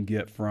you can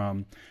get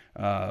from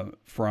a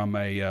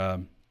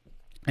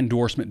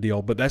endorsement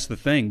deal. But that's the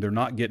thing; they're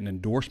not getting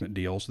endorsement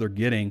deals. They're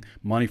getting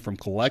money from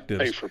collectives.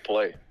 Pay for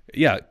play.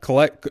 Yeah,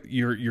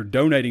 you're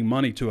donating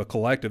money to a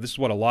collective. This is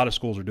what a lot of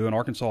schools are doing.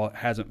 Arkansas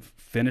hasn't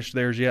finished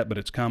theirs yet, but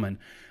it's coming.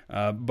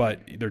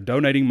 But they're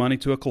donating money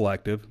to a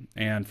collective,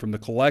 and from the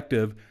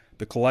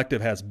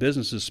collective has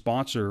businesses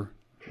sponsor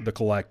the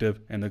collective,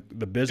 and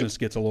the business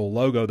gets a little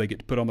logo they get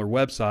to put on their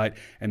website,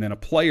 and then a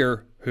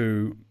player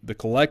who the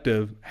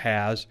collective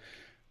has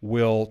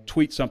will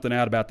tweet something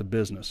out about the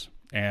business,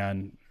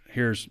 and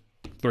here's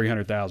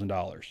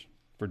 $300,000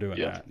 for doing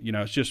that.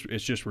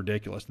 It's just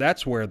ridiculous.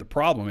 That's where the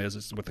problem is.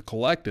 It's with the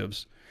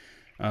collectives.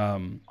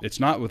 It's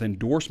not with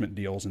endorsement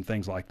deals and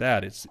things like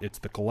that. It's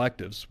the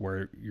collectives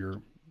where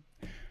you're.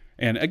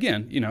 And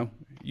again,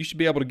 you should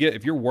be able to get,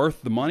 if you're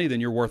worth the money, then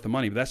you're worth the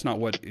money. But that's not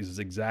what is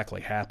exactly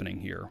happening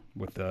here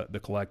with the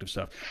collective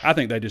stuff. I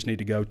think they just need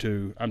to go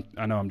to,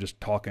 I know I'm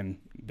just talking,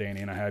 Danny,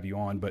 and I have you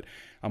on, but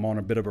I'm on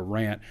a bit of a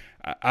rant.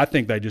 I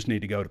think they just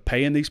need to go to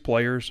paying these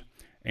players.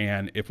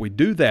 And if we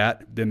do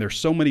that, then there's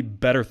so many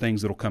better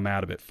things that will come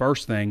out of it.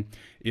 First thing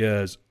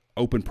is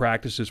open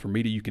practices for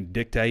media. You can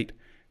dictate,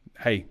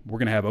 hey, we're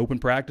going to have open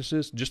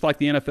practices, just like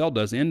the NFL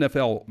does. The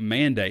NFL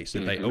mandates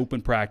that they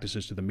open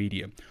practices to the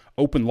media,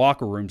 open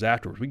locker rooms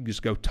afterwards. We can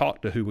just go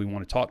talk to who we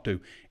want to talk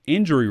to.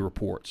 Injury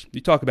reports.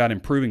 You talk about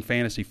improving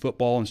fantasy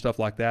football and stuff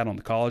like that on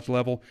the college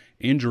level.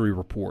 Injury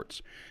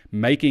reports.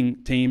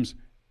 Making teams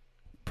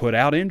put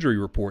out injury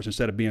reports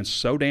instead of being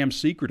so damn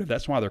secretive.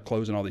 That's why they're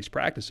closing all these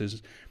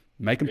practices.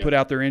 Make them put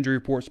out their injury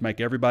reports,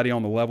 make everybody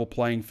on the level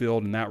playing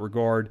field in that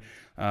regard,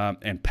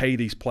 and pay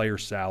these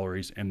players'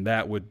 salaries, and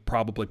that would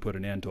probably put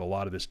an end to a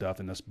lot of this stuff,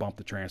 and let's bump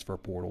the transfer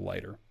portal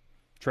later.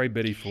 Trey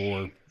Biddy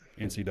for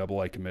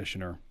NCAA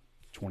Commissioner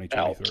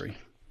 2023.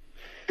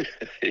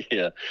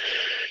 Yeah.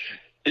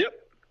 Yep.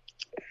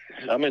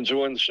 I'm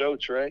enjoying the show,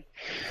 Trey.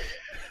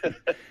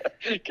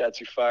 Got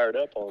you fired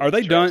up on. Are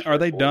they done? Are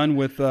they done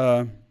with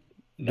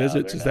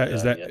visits? Is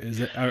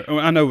that?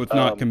 I know it's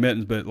not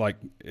commitments, but like,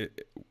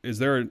 is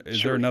there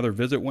another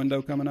visit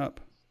window coming up?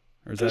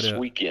 Or is this that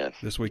weekend?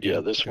 This weekend.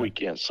 Yeah, this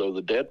weekend. So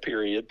the dead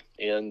period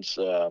ends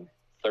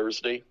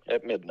Thursday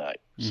at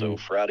midnight. Mm-hmm. So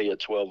Friday at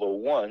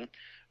 12:01.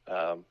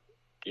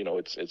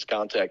 It's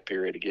contact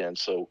period again.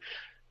 So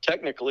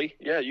technically,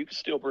 you can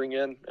still bring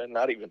in, and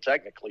not even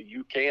technically,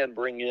 you can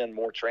bring in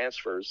more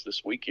transfers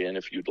this weekend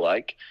if you'd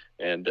like.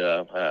 And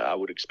I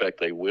would expect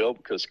they will,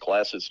 because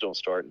classes don't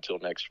start until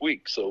next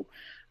week. So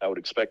I would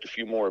expect a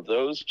few more of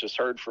those. Just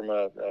heard from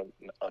a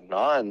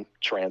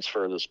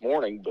non-transfer this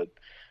morning, but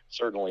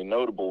certainly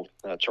notable.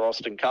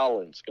 Charleston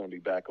Collins going to be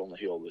back on the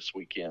hill this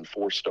weekend,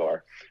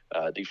 4-star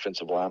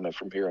defensive lineman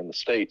from here in the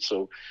state.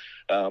 So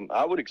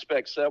I would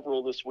expect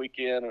several this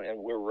weekend, and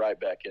we're right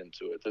back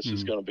into it. This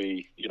is going to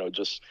be,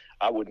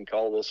 I wouldn't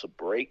call this a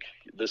break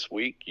this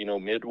week,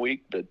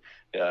 midweek, but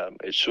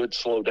it should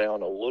slow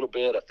down a little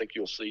bit. I think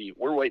you'll see,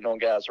 we're waiting on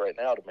guys right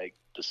now to make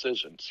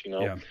decisions,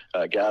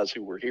 guys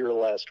who were here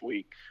last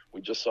week.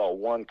 We just saw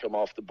one come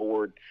off the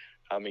board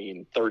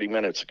 30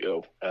 minutes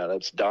ago.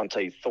 That's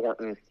Dante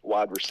Thornton,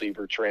 wide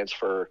receiver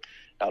transfer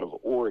out of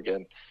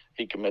Oregon.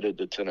 He committed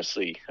to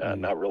Tennessee,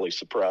 not really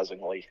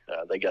surprisingly.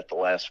 They got the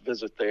last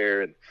visit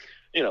there, and,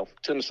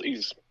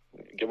 Tennessee's –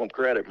 give them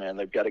credit, man.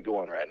 They've got it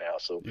going right now.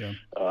 So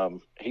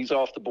he's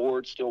off the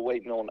board, still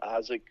waiting on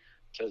Isaac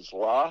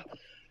Tesla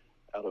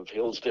out of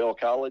Hillsdale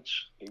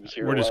College. He was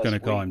here. We're just going to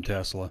call week. him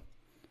Tesla.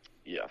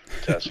 Yeah,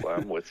 Tesla,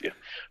 I'm with you.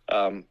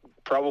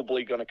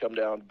 Probably going to come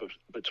down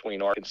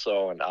between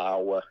Arkansas and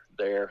Iowa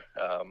there.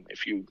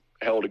 If you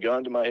held a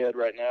gun to my head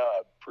right now,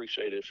 I'd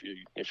appreciate it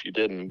if you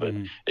didn't. But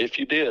if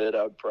you did,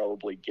 I'd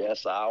probably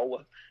guess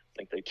Iowa. I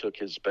think they took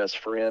his best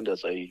friend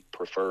as a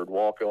preferred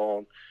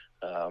walk-on.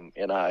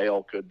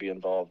 NIL could be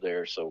involved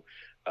there. So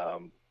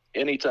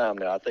anytime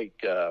now, I think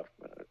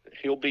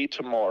he'll be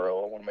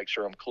tomorrow. I want to make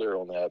sure I'm clear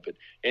on that. But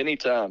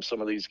anytime some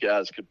of these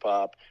guys could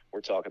pop, we're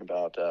talking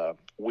about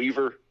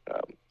Weaver,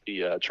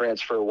 the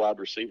transfer wide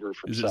receiver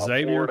from South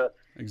Florida.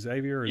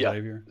 Xavier?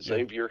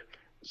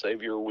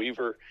 Xavier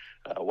Weaver,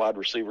 wide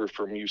receiver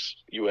from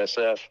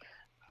USF.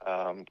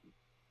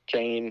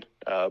 Kane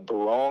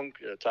Barong,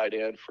 tight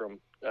end from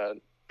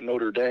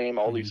Notre Dame.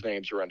 All these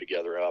names run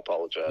together. I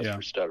apologize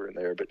for stuttering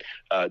there.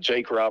 But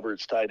Jake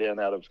Roberts, tight end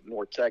out of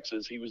North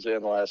Texas, he was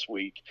in last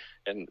week.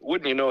 And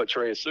wouldn't you know it,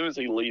 Trey, as soon as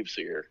he leaves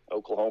here,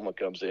 Oklahoma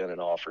comes in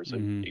and offers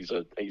him.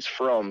 He's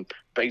from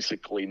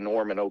basically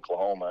Norman,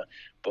 Oklahoma,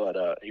 but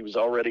he was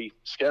already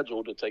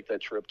scheduled to take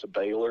that trip to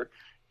Baylor.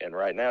 And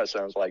right now it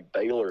sounds like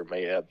Baylor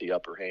may have the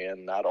upper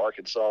hand, not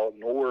Arkansas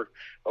nor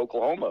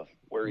Oklahoma,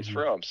 where he's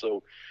from.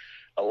 So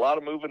a lot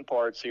of moving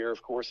parts here.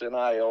 Of course,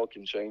 NIL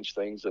can change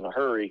things in a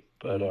hurry,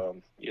 but,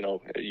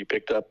 you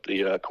picked up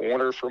the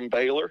corner from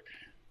Baylor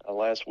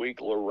last week,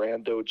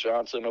 Lorando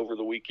Johnson over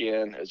the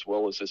weekend, as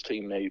well as his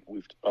teammate.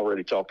 We've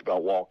already talked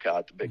about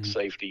Walcott, the big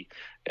safety,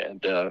 and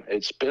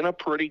it's been a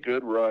pretty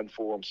good run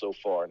for them so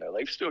far. Now,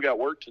 they've still got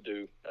work to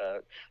do,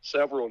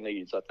 several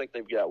needs. I think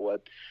they've got,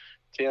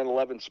 10,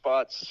 11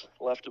 spots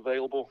left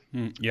available?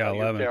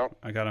 11.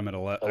 I got them at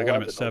 11. I got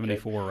them at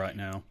 74 right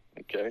now.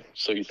 Okay,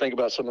 so you think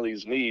about some of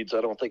these needs.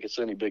 I don't think it's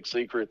any big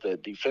secret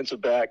that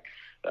defensive back,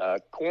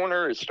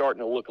 corner is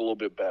starting to look a little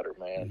bit better,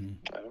 man.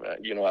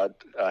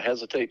 I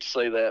hesitate to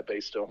say that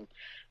based on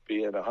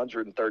being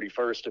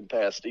 131st in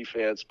pass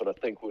defense, but I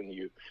think when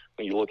you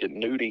look at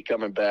Nudie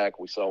coming back,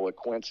 we saw what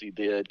Quincy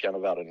did kind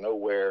of out of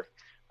nowhere.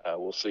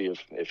 We'll see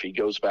if he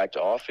goes back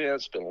to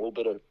offense. Been a little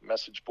bit of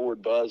message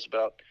board buzz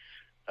about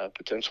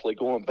potentially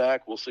going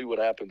back. We'll see what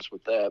happens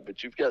with that.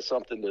 But you've got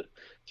something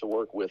to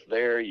work with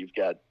there. You've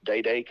got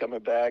Day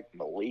coming back.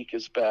 Malik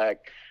is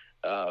back.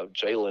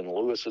 Jalen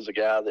Lewis is a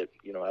guy that,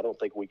 I don't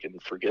think we can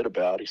forget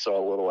about. He saw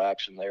a little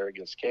action there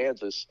against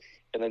Kansas.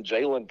 And then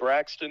Jalen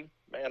Braxton,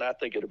 man, I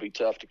think it'll be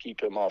tough to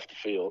keep him off the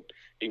field,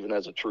 even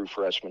as a true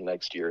freshman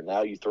next year.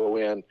 Now you throw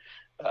in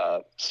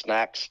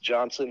Snacks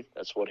Johnson.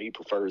 That's what he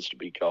prefers to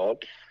be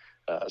called.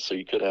 So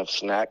you could have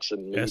Snacks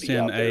and Moody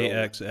out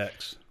there.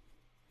 SNAXX.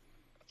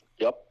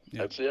 Yep,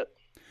 that's it.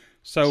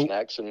 So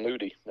Snacks and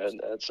Moody. And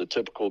that's a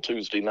typical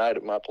Tuesday night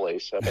at my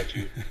place. How about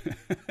you?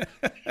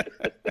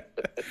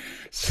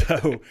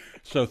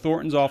 So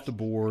Thornton's off the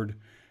board.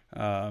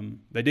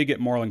 They did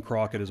get Marlon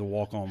Crockett as a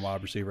walk-on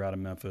wide receiver out of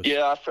Memphis.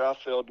 Yeah, I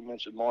failed to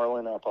mention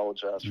Marlon. I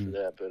apologize for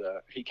that.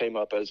 But he came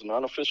up as an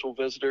unofficial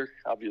visitor,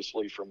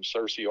 obviously from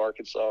Searcy,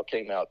 Arkansas.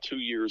 Came out 2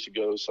 years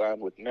ago, signed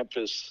with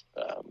Memphis.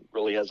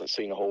 Really hasn't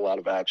seen a whole lot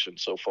of action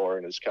so far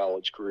in his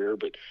college career,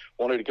 but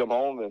wanted to come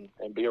home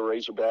and be a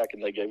Razorback,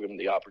 and they gave him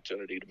the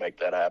opportunity to make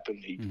that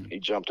happen. He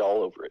jumped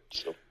all over it.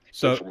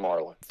 So for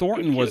Marlon.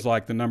 Thornton was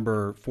like the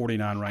number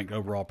 49 ranked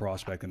overall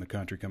prospect in the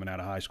country coming out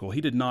of high school.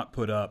 He did not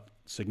put up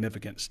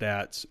significant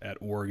stats at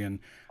Oregon.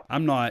 I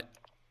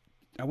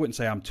wouldn't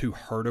say I'm too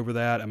hurt over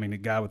that. I mean, a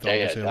guy with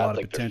obviously a lot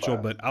of potential,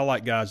 but I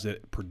like guys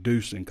that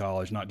produce in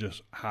college, not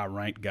just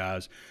high-ranked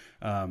guys.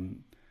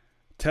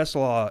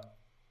 Tesla,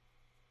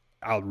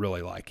 I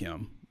really like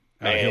him.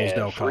 Out of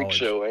Hillsdale freak College.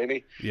 Show, ain't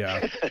he?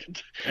 Yeah.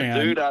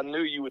 Dude, I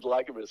knew you would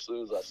like him as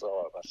soon as I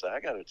saw him. I said,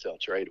 I got to tell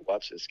Trey to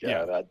watch this guy.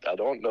 Yeah. I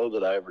don't know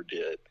that I ever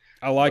did.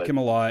 I like him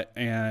a lot.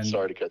 And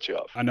sorry to cut you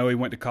off. I know he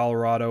went to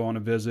Colorado on a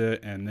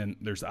visit, and then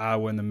there's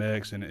Iowa in the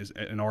mix, and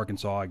in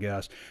Arkansas, I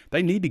guess.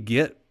 They need to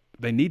get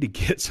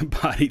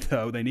somebody,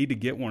 though. They need to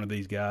get one of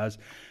these guys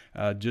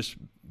just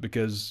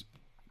because,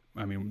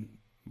 I mean,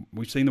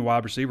 we've seen the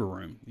wide receiver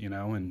room,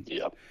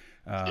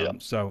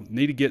 and so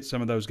need to get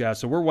some of those guys.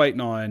 So we're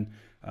waiting on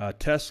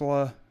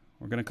Tesla.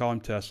 We're going to call him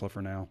Tesla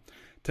for now.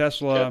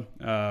 Tesla.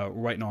 We're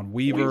waiting on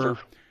Weaver.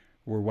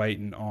 We're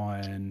waiting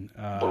on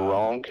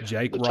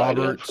Jake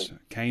Roberts,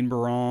 Kane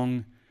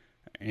Barong,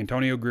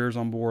 Antonio Greer's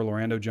on board,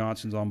 Lorando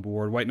Johnson's on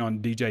board. Waiting on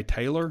DJ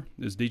Taylor.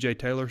 Is DJ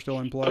Taylor still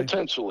in play?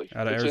 Potentially.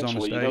 Out of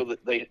Arizona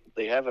State. That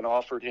they haven't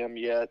offered him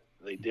yet.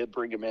 They did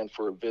bring him in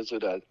for a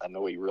visit. I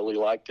know he really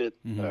liked it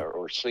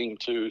or seemed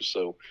to,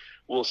 so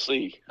we'll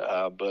see.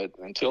 But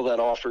until that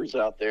offer's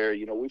out there,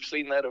 we've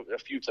seen that a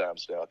few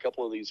times now. A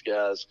couple of these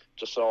guys,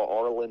 just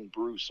saw Arlen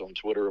Bruce on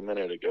Twitter a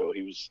minute ago.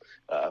 He was,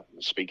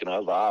 speaking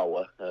of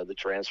Iowa, the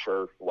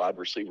transfer wide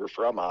receiver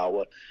from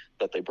Iowa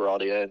that they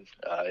brought in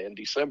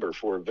December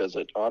for a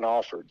visit,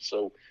 unoffered.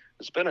 So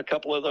it's been a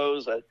couple of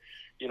those.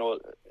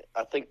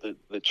 I think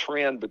the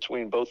trend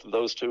between both of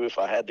those two, if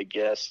I had to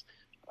guess,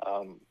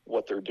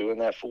 what they're doing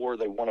that for,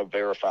 they want to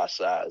verify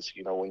size.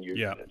 When you've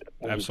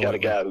got a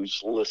guy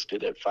who's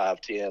listed at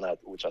 5'10",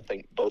 which I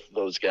think both of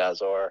those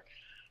guys are,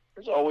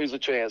 there's always a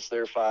chance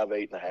they're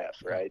 5'8.5",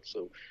 right?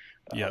 So,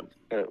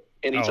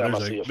 anytime I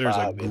see a 5, there's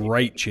a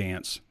great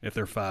chance if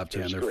they're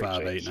 5'10", they're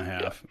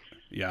 5'8.5".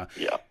 Yeah.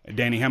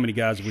 Danny, how many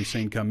guys have we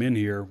seen come in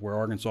here where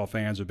Arkansas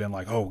fans have been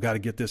like, "Oh, got to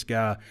get this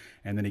guy,"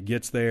 and then he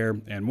gets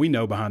there, and we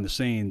know behind the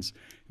scenes,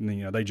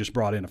 they just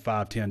brought in a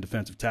 5'10"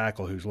 defensive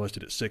tackle who's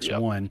listed at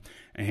 6'1",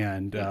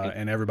 and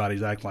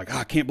everybody's acting like,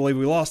 "I can't believe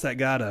we lost that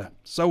guy to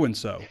so and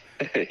so."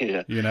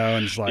 And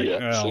it's like,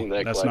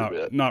 that's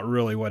not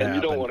really what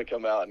happened. You don't want to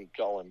come out and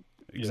call him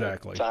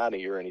exactly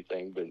tiny or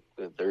anything,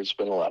 but there's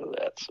been a lot of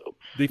that. So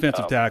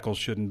defensive tackles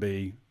shouldn't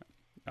be.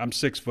 I'm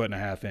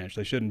 6'1.5".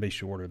 They shouldn't be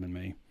shorter than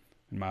me,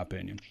 in my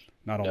opinion.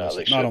 Not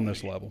on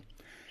this level.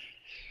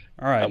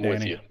 All right, I'm Danny.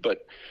 with you.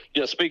 But,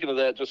 speaking of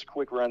that, just a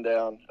quick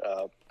rundown.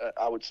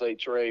 I would say,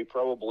 Trey,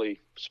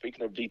 probably,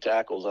 speaking of D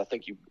tackles, I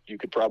think you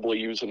could probably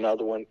use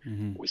another one.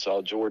 Mm-hmm. We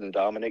saw Jordan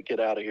Dominic get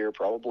out of here,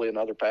 probably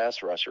another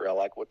pass rusher. I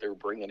like what they're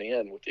bringing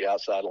in with the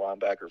outside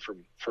linebacker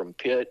from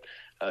Pitt.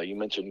 You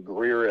mentioned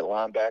Greer at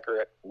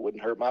linebacker. It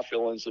wouldn't hurt my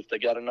feelings if they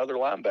got another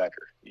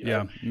linebacker.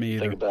 Me either.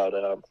 Think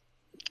about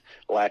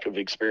lack of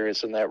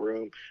experience in that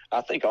room.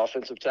 I think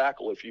offensive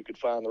tackle, if you could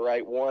find the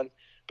right one,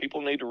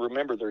 people need to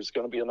remember there's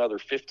going to be another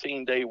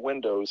 15-day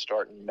window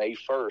starting May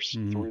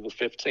 1st through the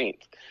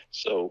 15th.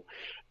 So,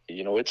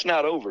 it's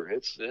not over.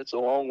 It's a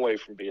long way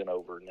from being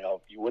over.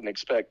 Now, you wouldn't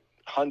expect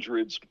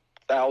hundreds,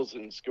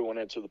 thousands going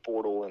into the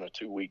portal in a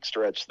 2-week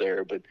stretch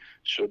there, but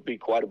should be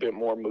quite a bit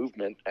more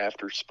movement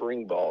after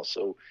spring ball.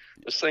 So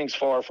this thing's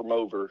far from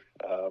over,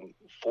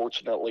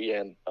 fortunately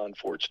and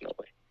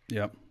unfortunately.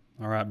 Yep.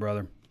 All right,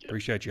 brother.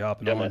 Appreciate you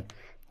hopping on. Man.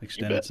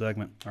 Extended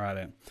segment. All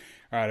right,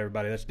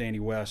 everybody. That's Danny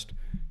West.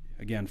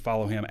 Again,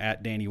 follow him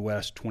at Danny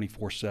West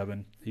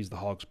 24/7. He's the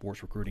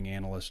HawgSports recruiting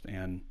analyst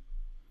and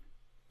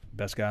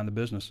best guy in the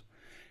business.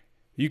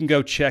 You can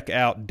go check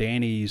out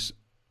Danny's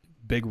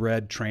Big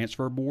Red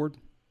transfer board.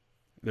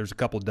 There's a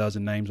couple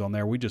dozen names on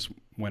there. We just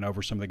went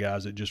over some of the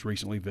guys that just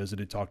recently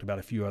visited, talked about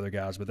a few other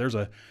guys, but there's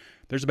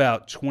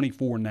about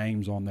 24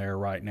 names on there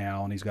right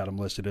now, and he's got them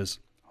listed as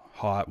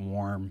hot,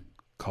 warm,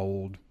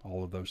 cold,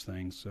 all of those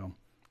things. So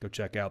go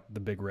check out the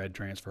Big Red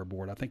transfer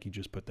board. I think he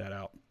just put that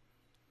out,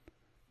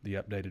 the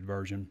updated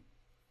version.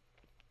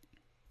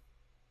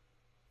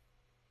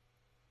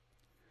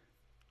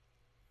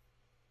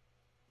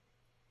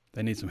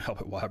 They need some help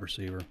at wide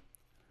receiver.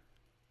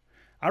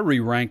 I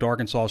re-ranked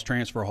Arkansas's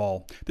transfer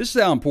haul. This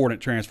is how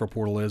important transfer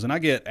portal is, and I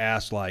get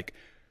asked, like,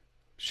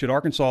 should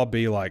Arkansas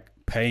be, like,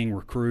 paying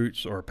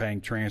recruits or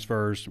paying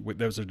transfers?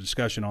 There was a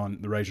discussion on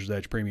the Razor's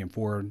Edge Premium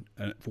Forum,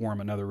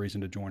 another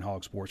reason to join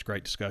HawgSports.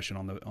 Great discussion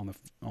on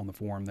the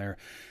forum there.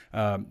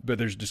 But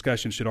there's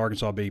discussion, should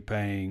Arkansas be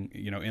paying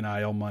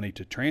NIL money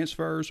to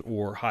transfers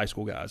or high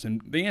school guys? And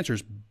the answer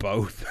is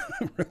both,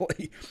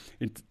 really.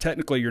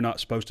 Technically, you're not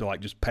supposed to, like,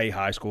 just pay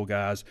high school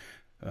guys.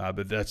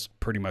 But that's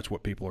pretty much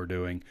what people are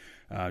doing.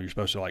 You're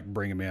supposed to, like,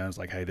 bring them in. It's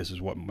like, hey, this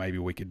is what maybe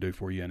we could do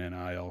for you in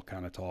NIL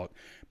kind of talk.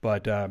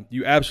 But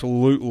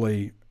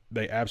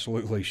they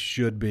absolutely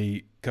should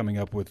be coming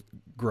up with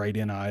great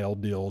NIL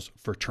deals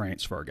for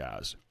transfer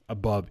guys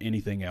above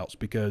anything else.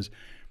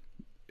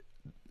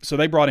 So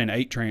they brought in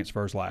 8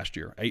 transfers last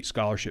year, 8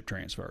 scholarship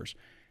transfers.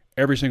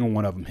 Every single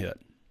one of them hit.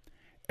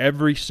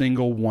 Every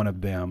single one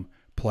of them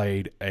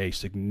played a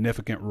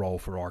significant role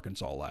for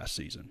Arkansas last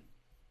season.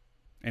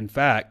 In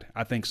fact,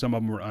 I think some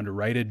of them were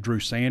underrated.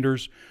 Drew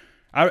Sanders,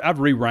 I've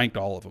re-ranked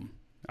all of them.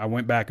 I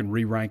went back and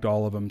re-ranked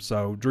all of them.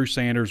 So Drew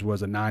Sanders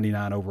was a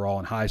 99 overall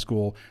in high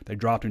school. They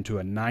dropped him to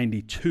a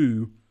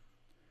 92,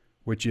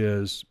 which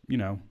is,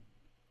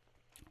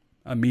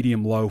 a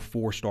medium-low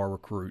 4-star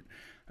recruit.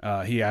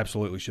 He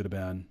absolutely should have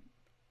been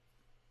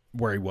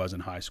where he was in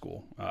high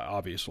school,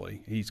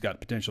 obviously. He's got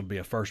potential to be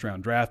a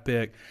first-round draft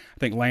pick. I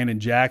think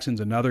Landon Jackson's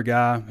another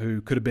guy who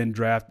could have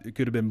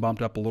been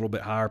bumped up a little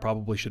bit higher,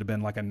 probably should have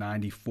been like a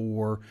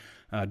 94.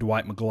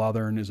 Dwight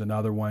McGlothern is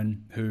another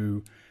one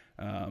who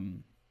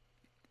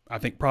I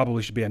think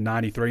probably should be a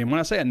 93. And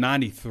when I say a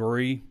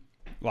 93,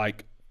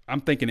 like,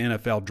 I'm thinking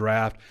NFL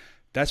draft,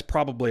 that's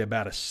probably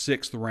about a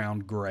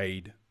 6th-round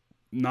grade.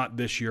 Not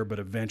this year, but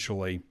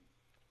eventually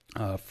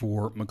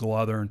for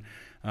McGlothern.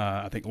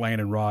 I think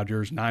Landon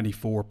Rogers,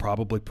 94,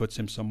 probably puts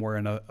him somewhere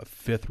in a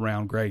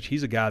 5th-round grade.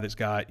 He's a guy that's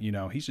got, he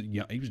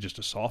was just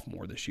a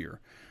sophomore this year.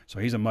 So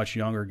he's a much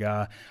younger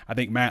guy. I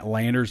think Matt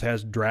Landers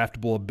has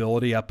draftable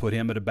ability. I put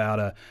him at about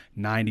a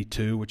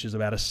 92, which is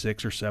about a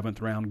 6th or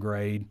 7th-round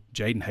grade.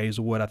 Jaden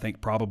Hazelwood, I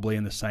think, probably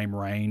in the same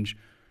range,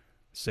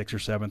 6th or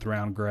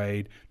 7th-round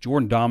grade.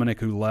 Jordan Dominic,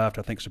 who left,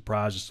 I think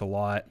surprised us a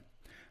lot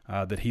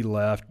that he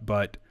left.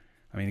 But,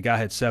 I mean, the guy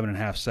had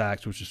 7.5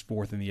 sacks, which is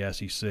 4th in the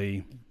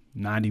SEC.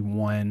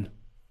 91,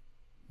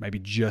 maybe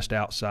just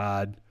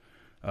outside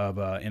of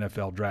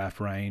NFL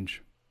draft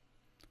range.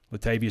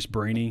 Latavius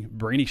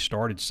Brini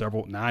started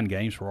 9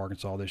 games for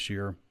Arkansas this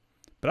year.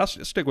 But I'll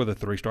stick with a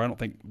 3-star. I don't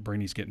think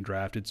Breeny's getting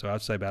drafted, so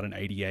I'd say about an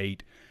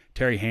 88.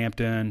 Terry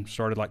Hampton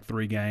started like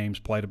 3 games,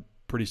 played a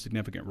pretty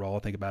significant role. I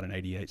think about an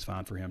 88 is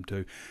fine for him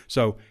too.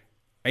 So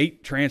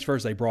 8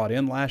 transfers they brought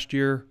in last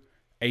year,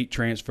 8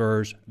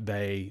 transfers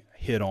they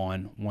hit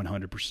on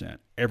 100%.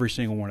 Every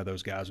single one of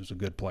those guys was a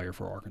good player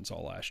for Arkansas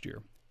last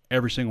year.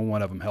 Every single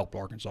one of them helped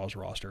Arkansas's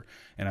roster,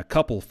 and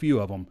few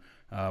of them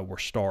were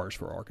stars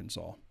for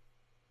Arkansas.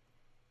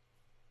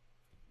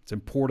 It's an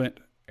important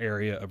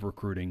area of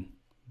recruiting.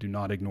 Do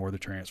not ignore the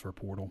transfer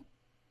portal.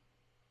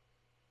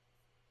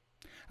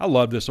 I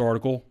love this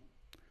article.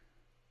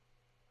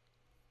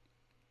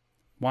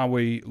 Why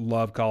we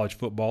love college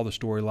football, the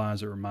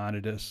storylines that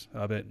reminded us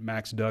of it.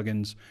 Max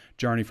Duggan's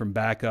journey from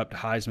backup to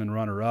Heisman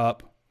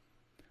runner-up.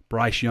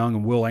 Bryce Young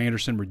and Will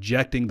Anderson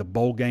rejecting the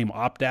bowl game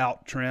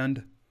opt-out trend.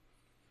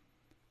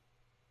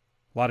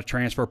 A lot of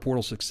transfer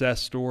portal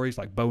success stories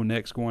like Bo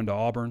Nix going to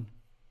Auburn.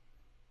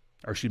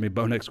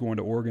 Bo Nix going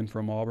to Oregon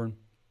from Auburn.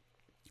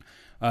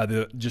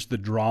 Just the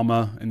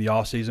drama in the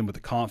offseason with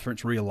the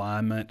conference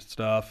realignment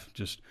stuff,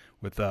 just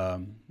with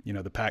the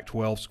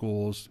Pac-12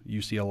 schools,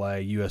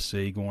 UCLA,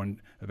 USC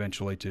going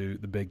eventually to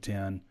the Big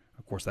Ten.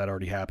 Of course, that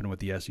already happened with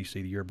the SEC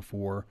the year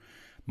before.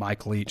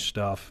 Mike Leach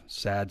stuff,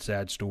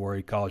 sad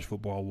story, college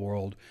football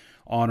world,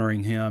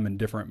 honoring him in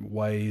different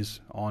ways,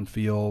 on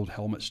field,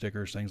 helmet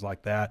stickers, things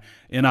like that.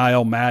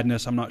 NIL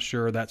madness, I'm not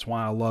sure that's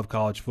why I love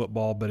college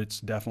football, but it's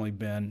definitely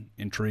been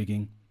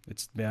intriguing.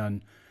 It's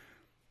been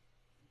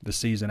the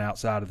season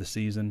outside of the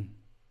season.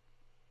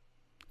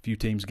 A few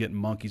teams getting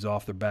monkeys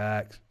off their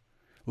backs.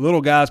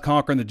 Little guys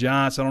conquering the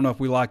giants. I don't know if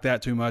we like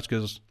that too much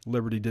because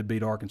Liberty did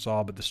beat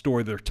Arkansas, but the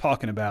story they're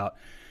talking about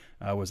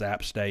was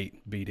App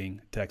State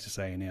beating Texas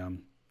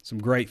A&M. Some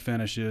great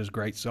finishes,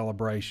 great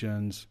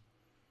celebrations,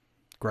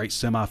 great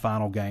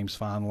semifinal games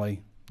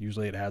finally.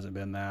 Usually it hasn't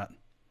been that.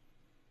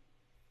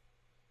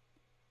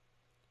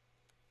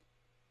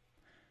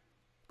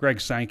 Greg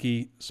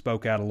Sankey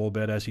spoke out a little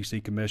bit,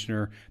 SEC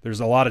commissioner.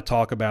 There's a lot of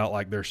talk about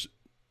like there's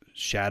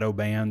shadow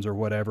bans or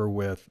whatever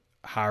with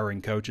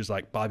hiring coaches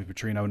like Bobby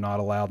Petrino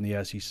not allowed in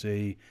the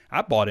SEC.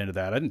 I bought into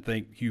that. I didn't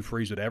think Hugh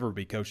Freeze would ever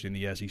be coached in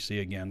the SEC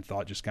again.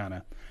 Thought just kind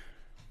of,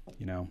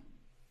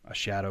 a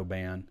shadow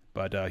ban.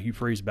 But Hugh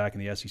Freeze back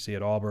in the SEC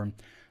at Auburn.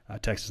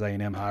 Texas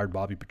A&M hired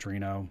Bobby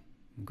Petrino.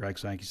 And Greg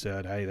Sankey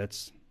said, hey,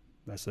 that's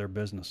their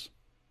business.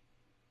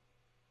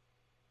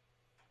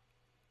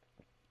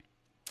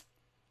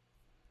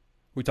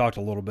 We talked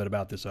a little bit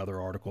about this other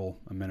article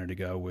a minute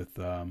ago with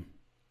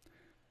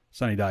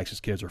Sonny Dykes'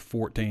 kids are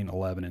 14,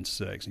 11, and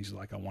 6. He's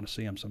like, I want to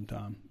see them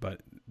sometime.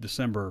 But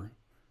December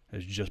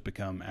has just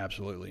become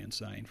absolutely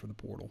insane for the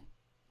portal.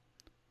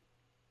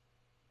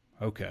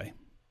 Okay.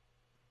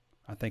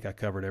 I think I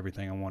covered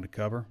everything I wanted to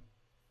cover.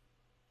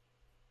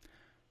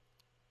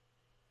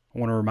 I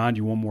want to remind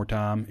you one more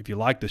time, if you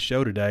like the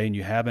show today and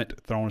you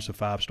haven't thrown us a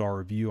 5-star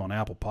review on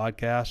Apple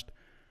Podcast,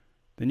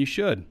 then you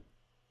should.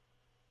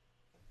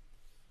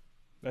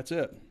 That's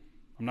it.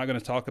 I'm not going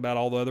to talk about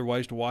all the other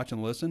ways to watch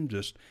and listen.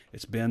 Just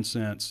it's been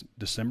since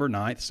December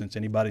 9th since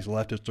anybody's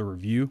left us a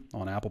review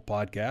on Apple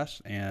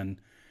Podcasts. And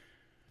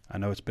I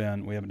know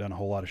we haven't done a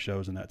whole lot of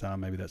shows in that time.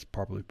 Maybe that's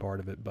probably part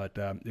of it. But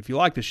if you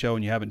like the show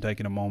and you haven't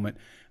taken a moment,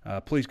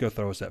 please go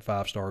throw us that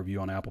 5-star review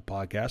on Apple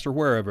Podcasts or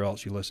wherever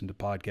else you listen to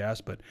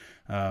podcasts. But,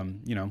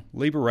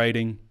 leave a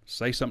rating,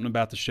 say something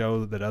about the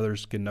show that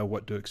others can know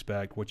what to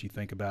expect, what you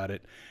think about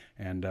it.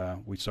 And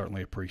we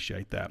certainly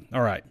appreciate that.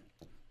 All right.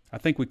 I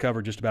think we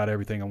covered just about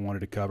everything I wanted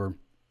to cover.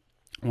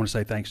 I want to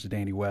say thanks to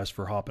Danny West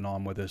for hopping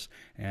on with us,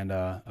 and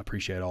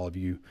appreciate all of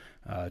you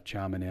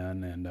chiming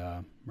in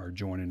and or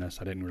joining us.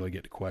 I didn't really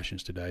get to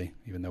questions today,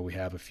 even though we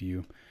have a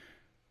few.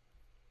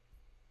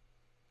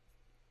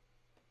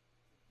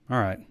 All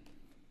right.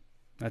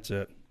 That's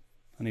it.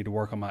 I need to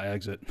work on my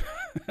exit.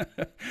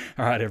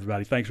 All right,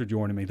 everybody. Thanks for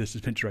joining me. This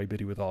has been Trey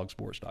Biddy with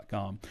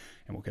HawgSports.com,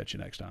 and we'll catch you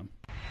next time.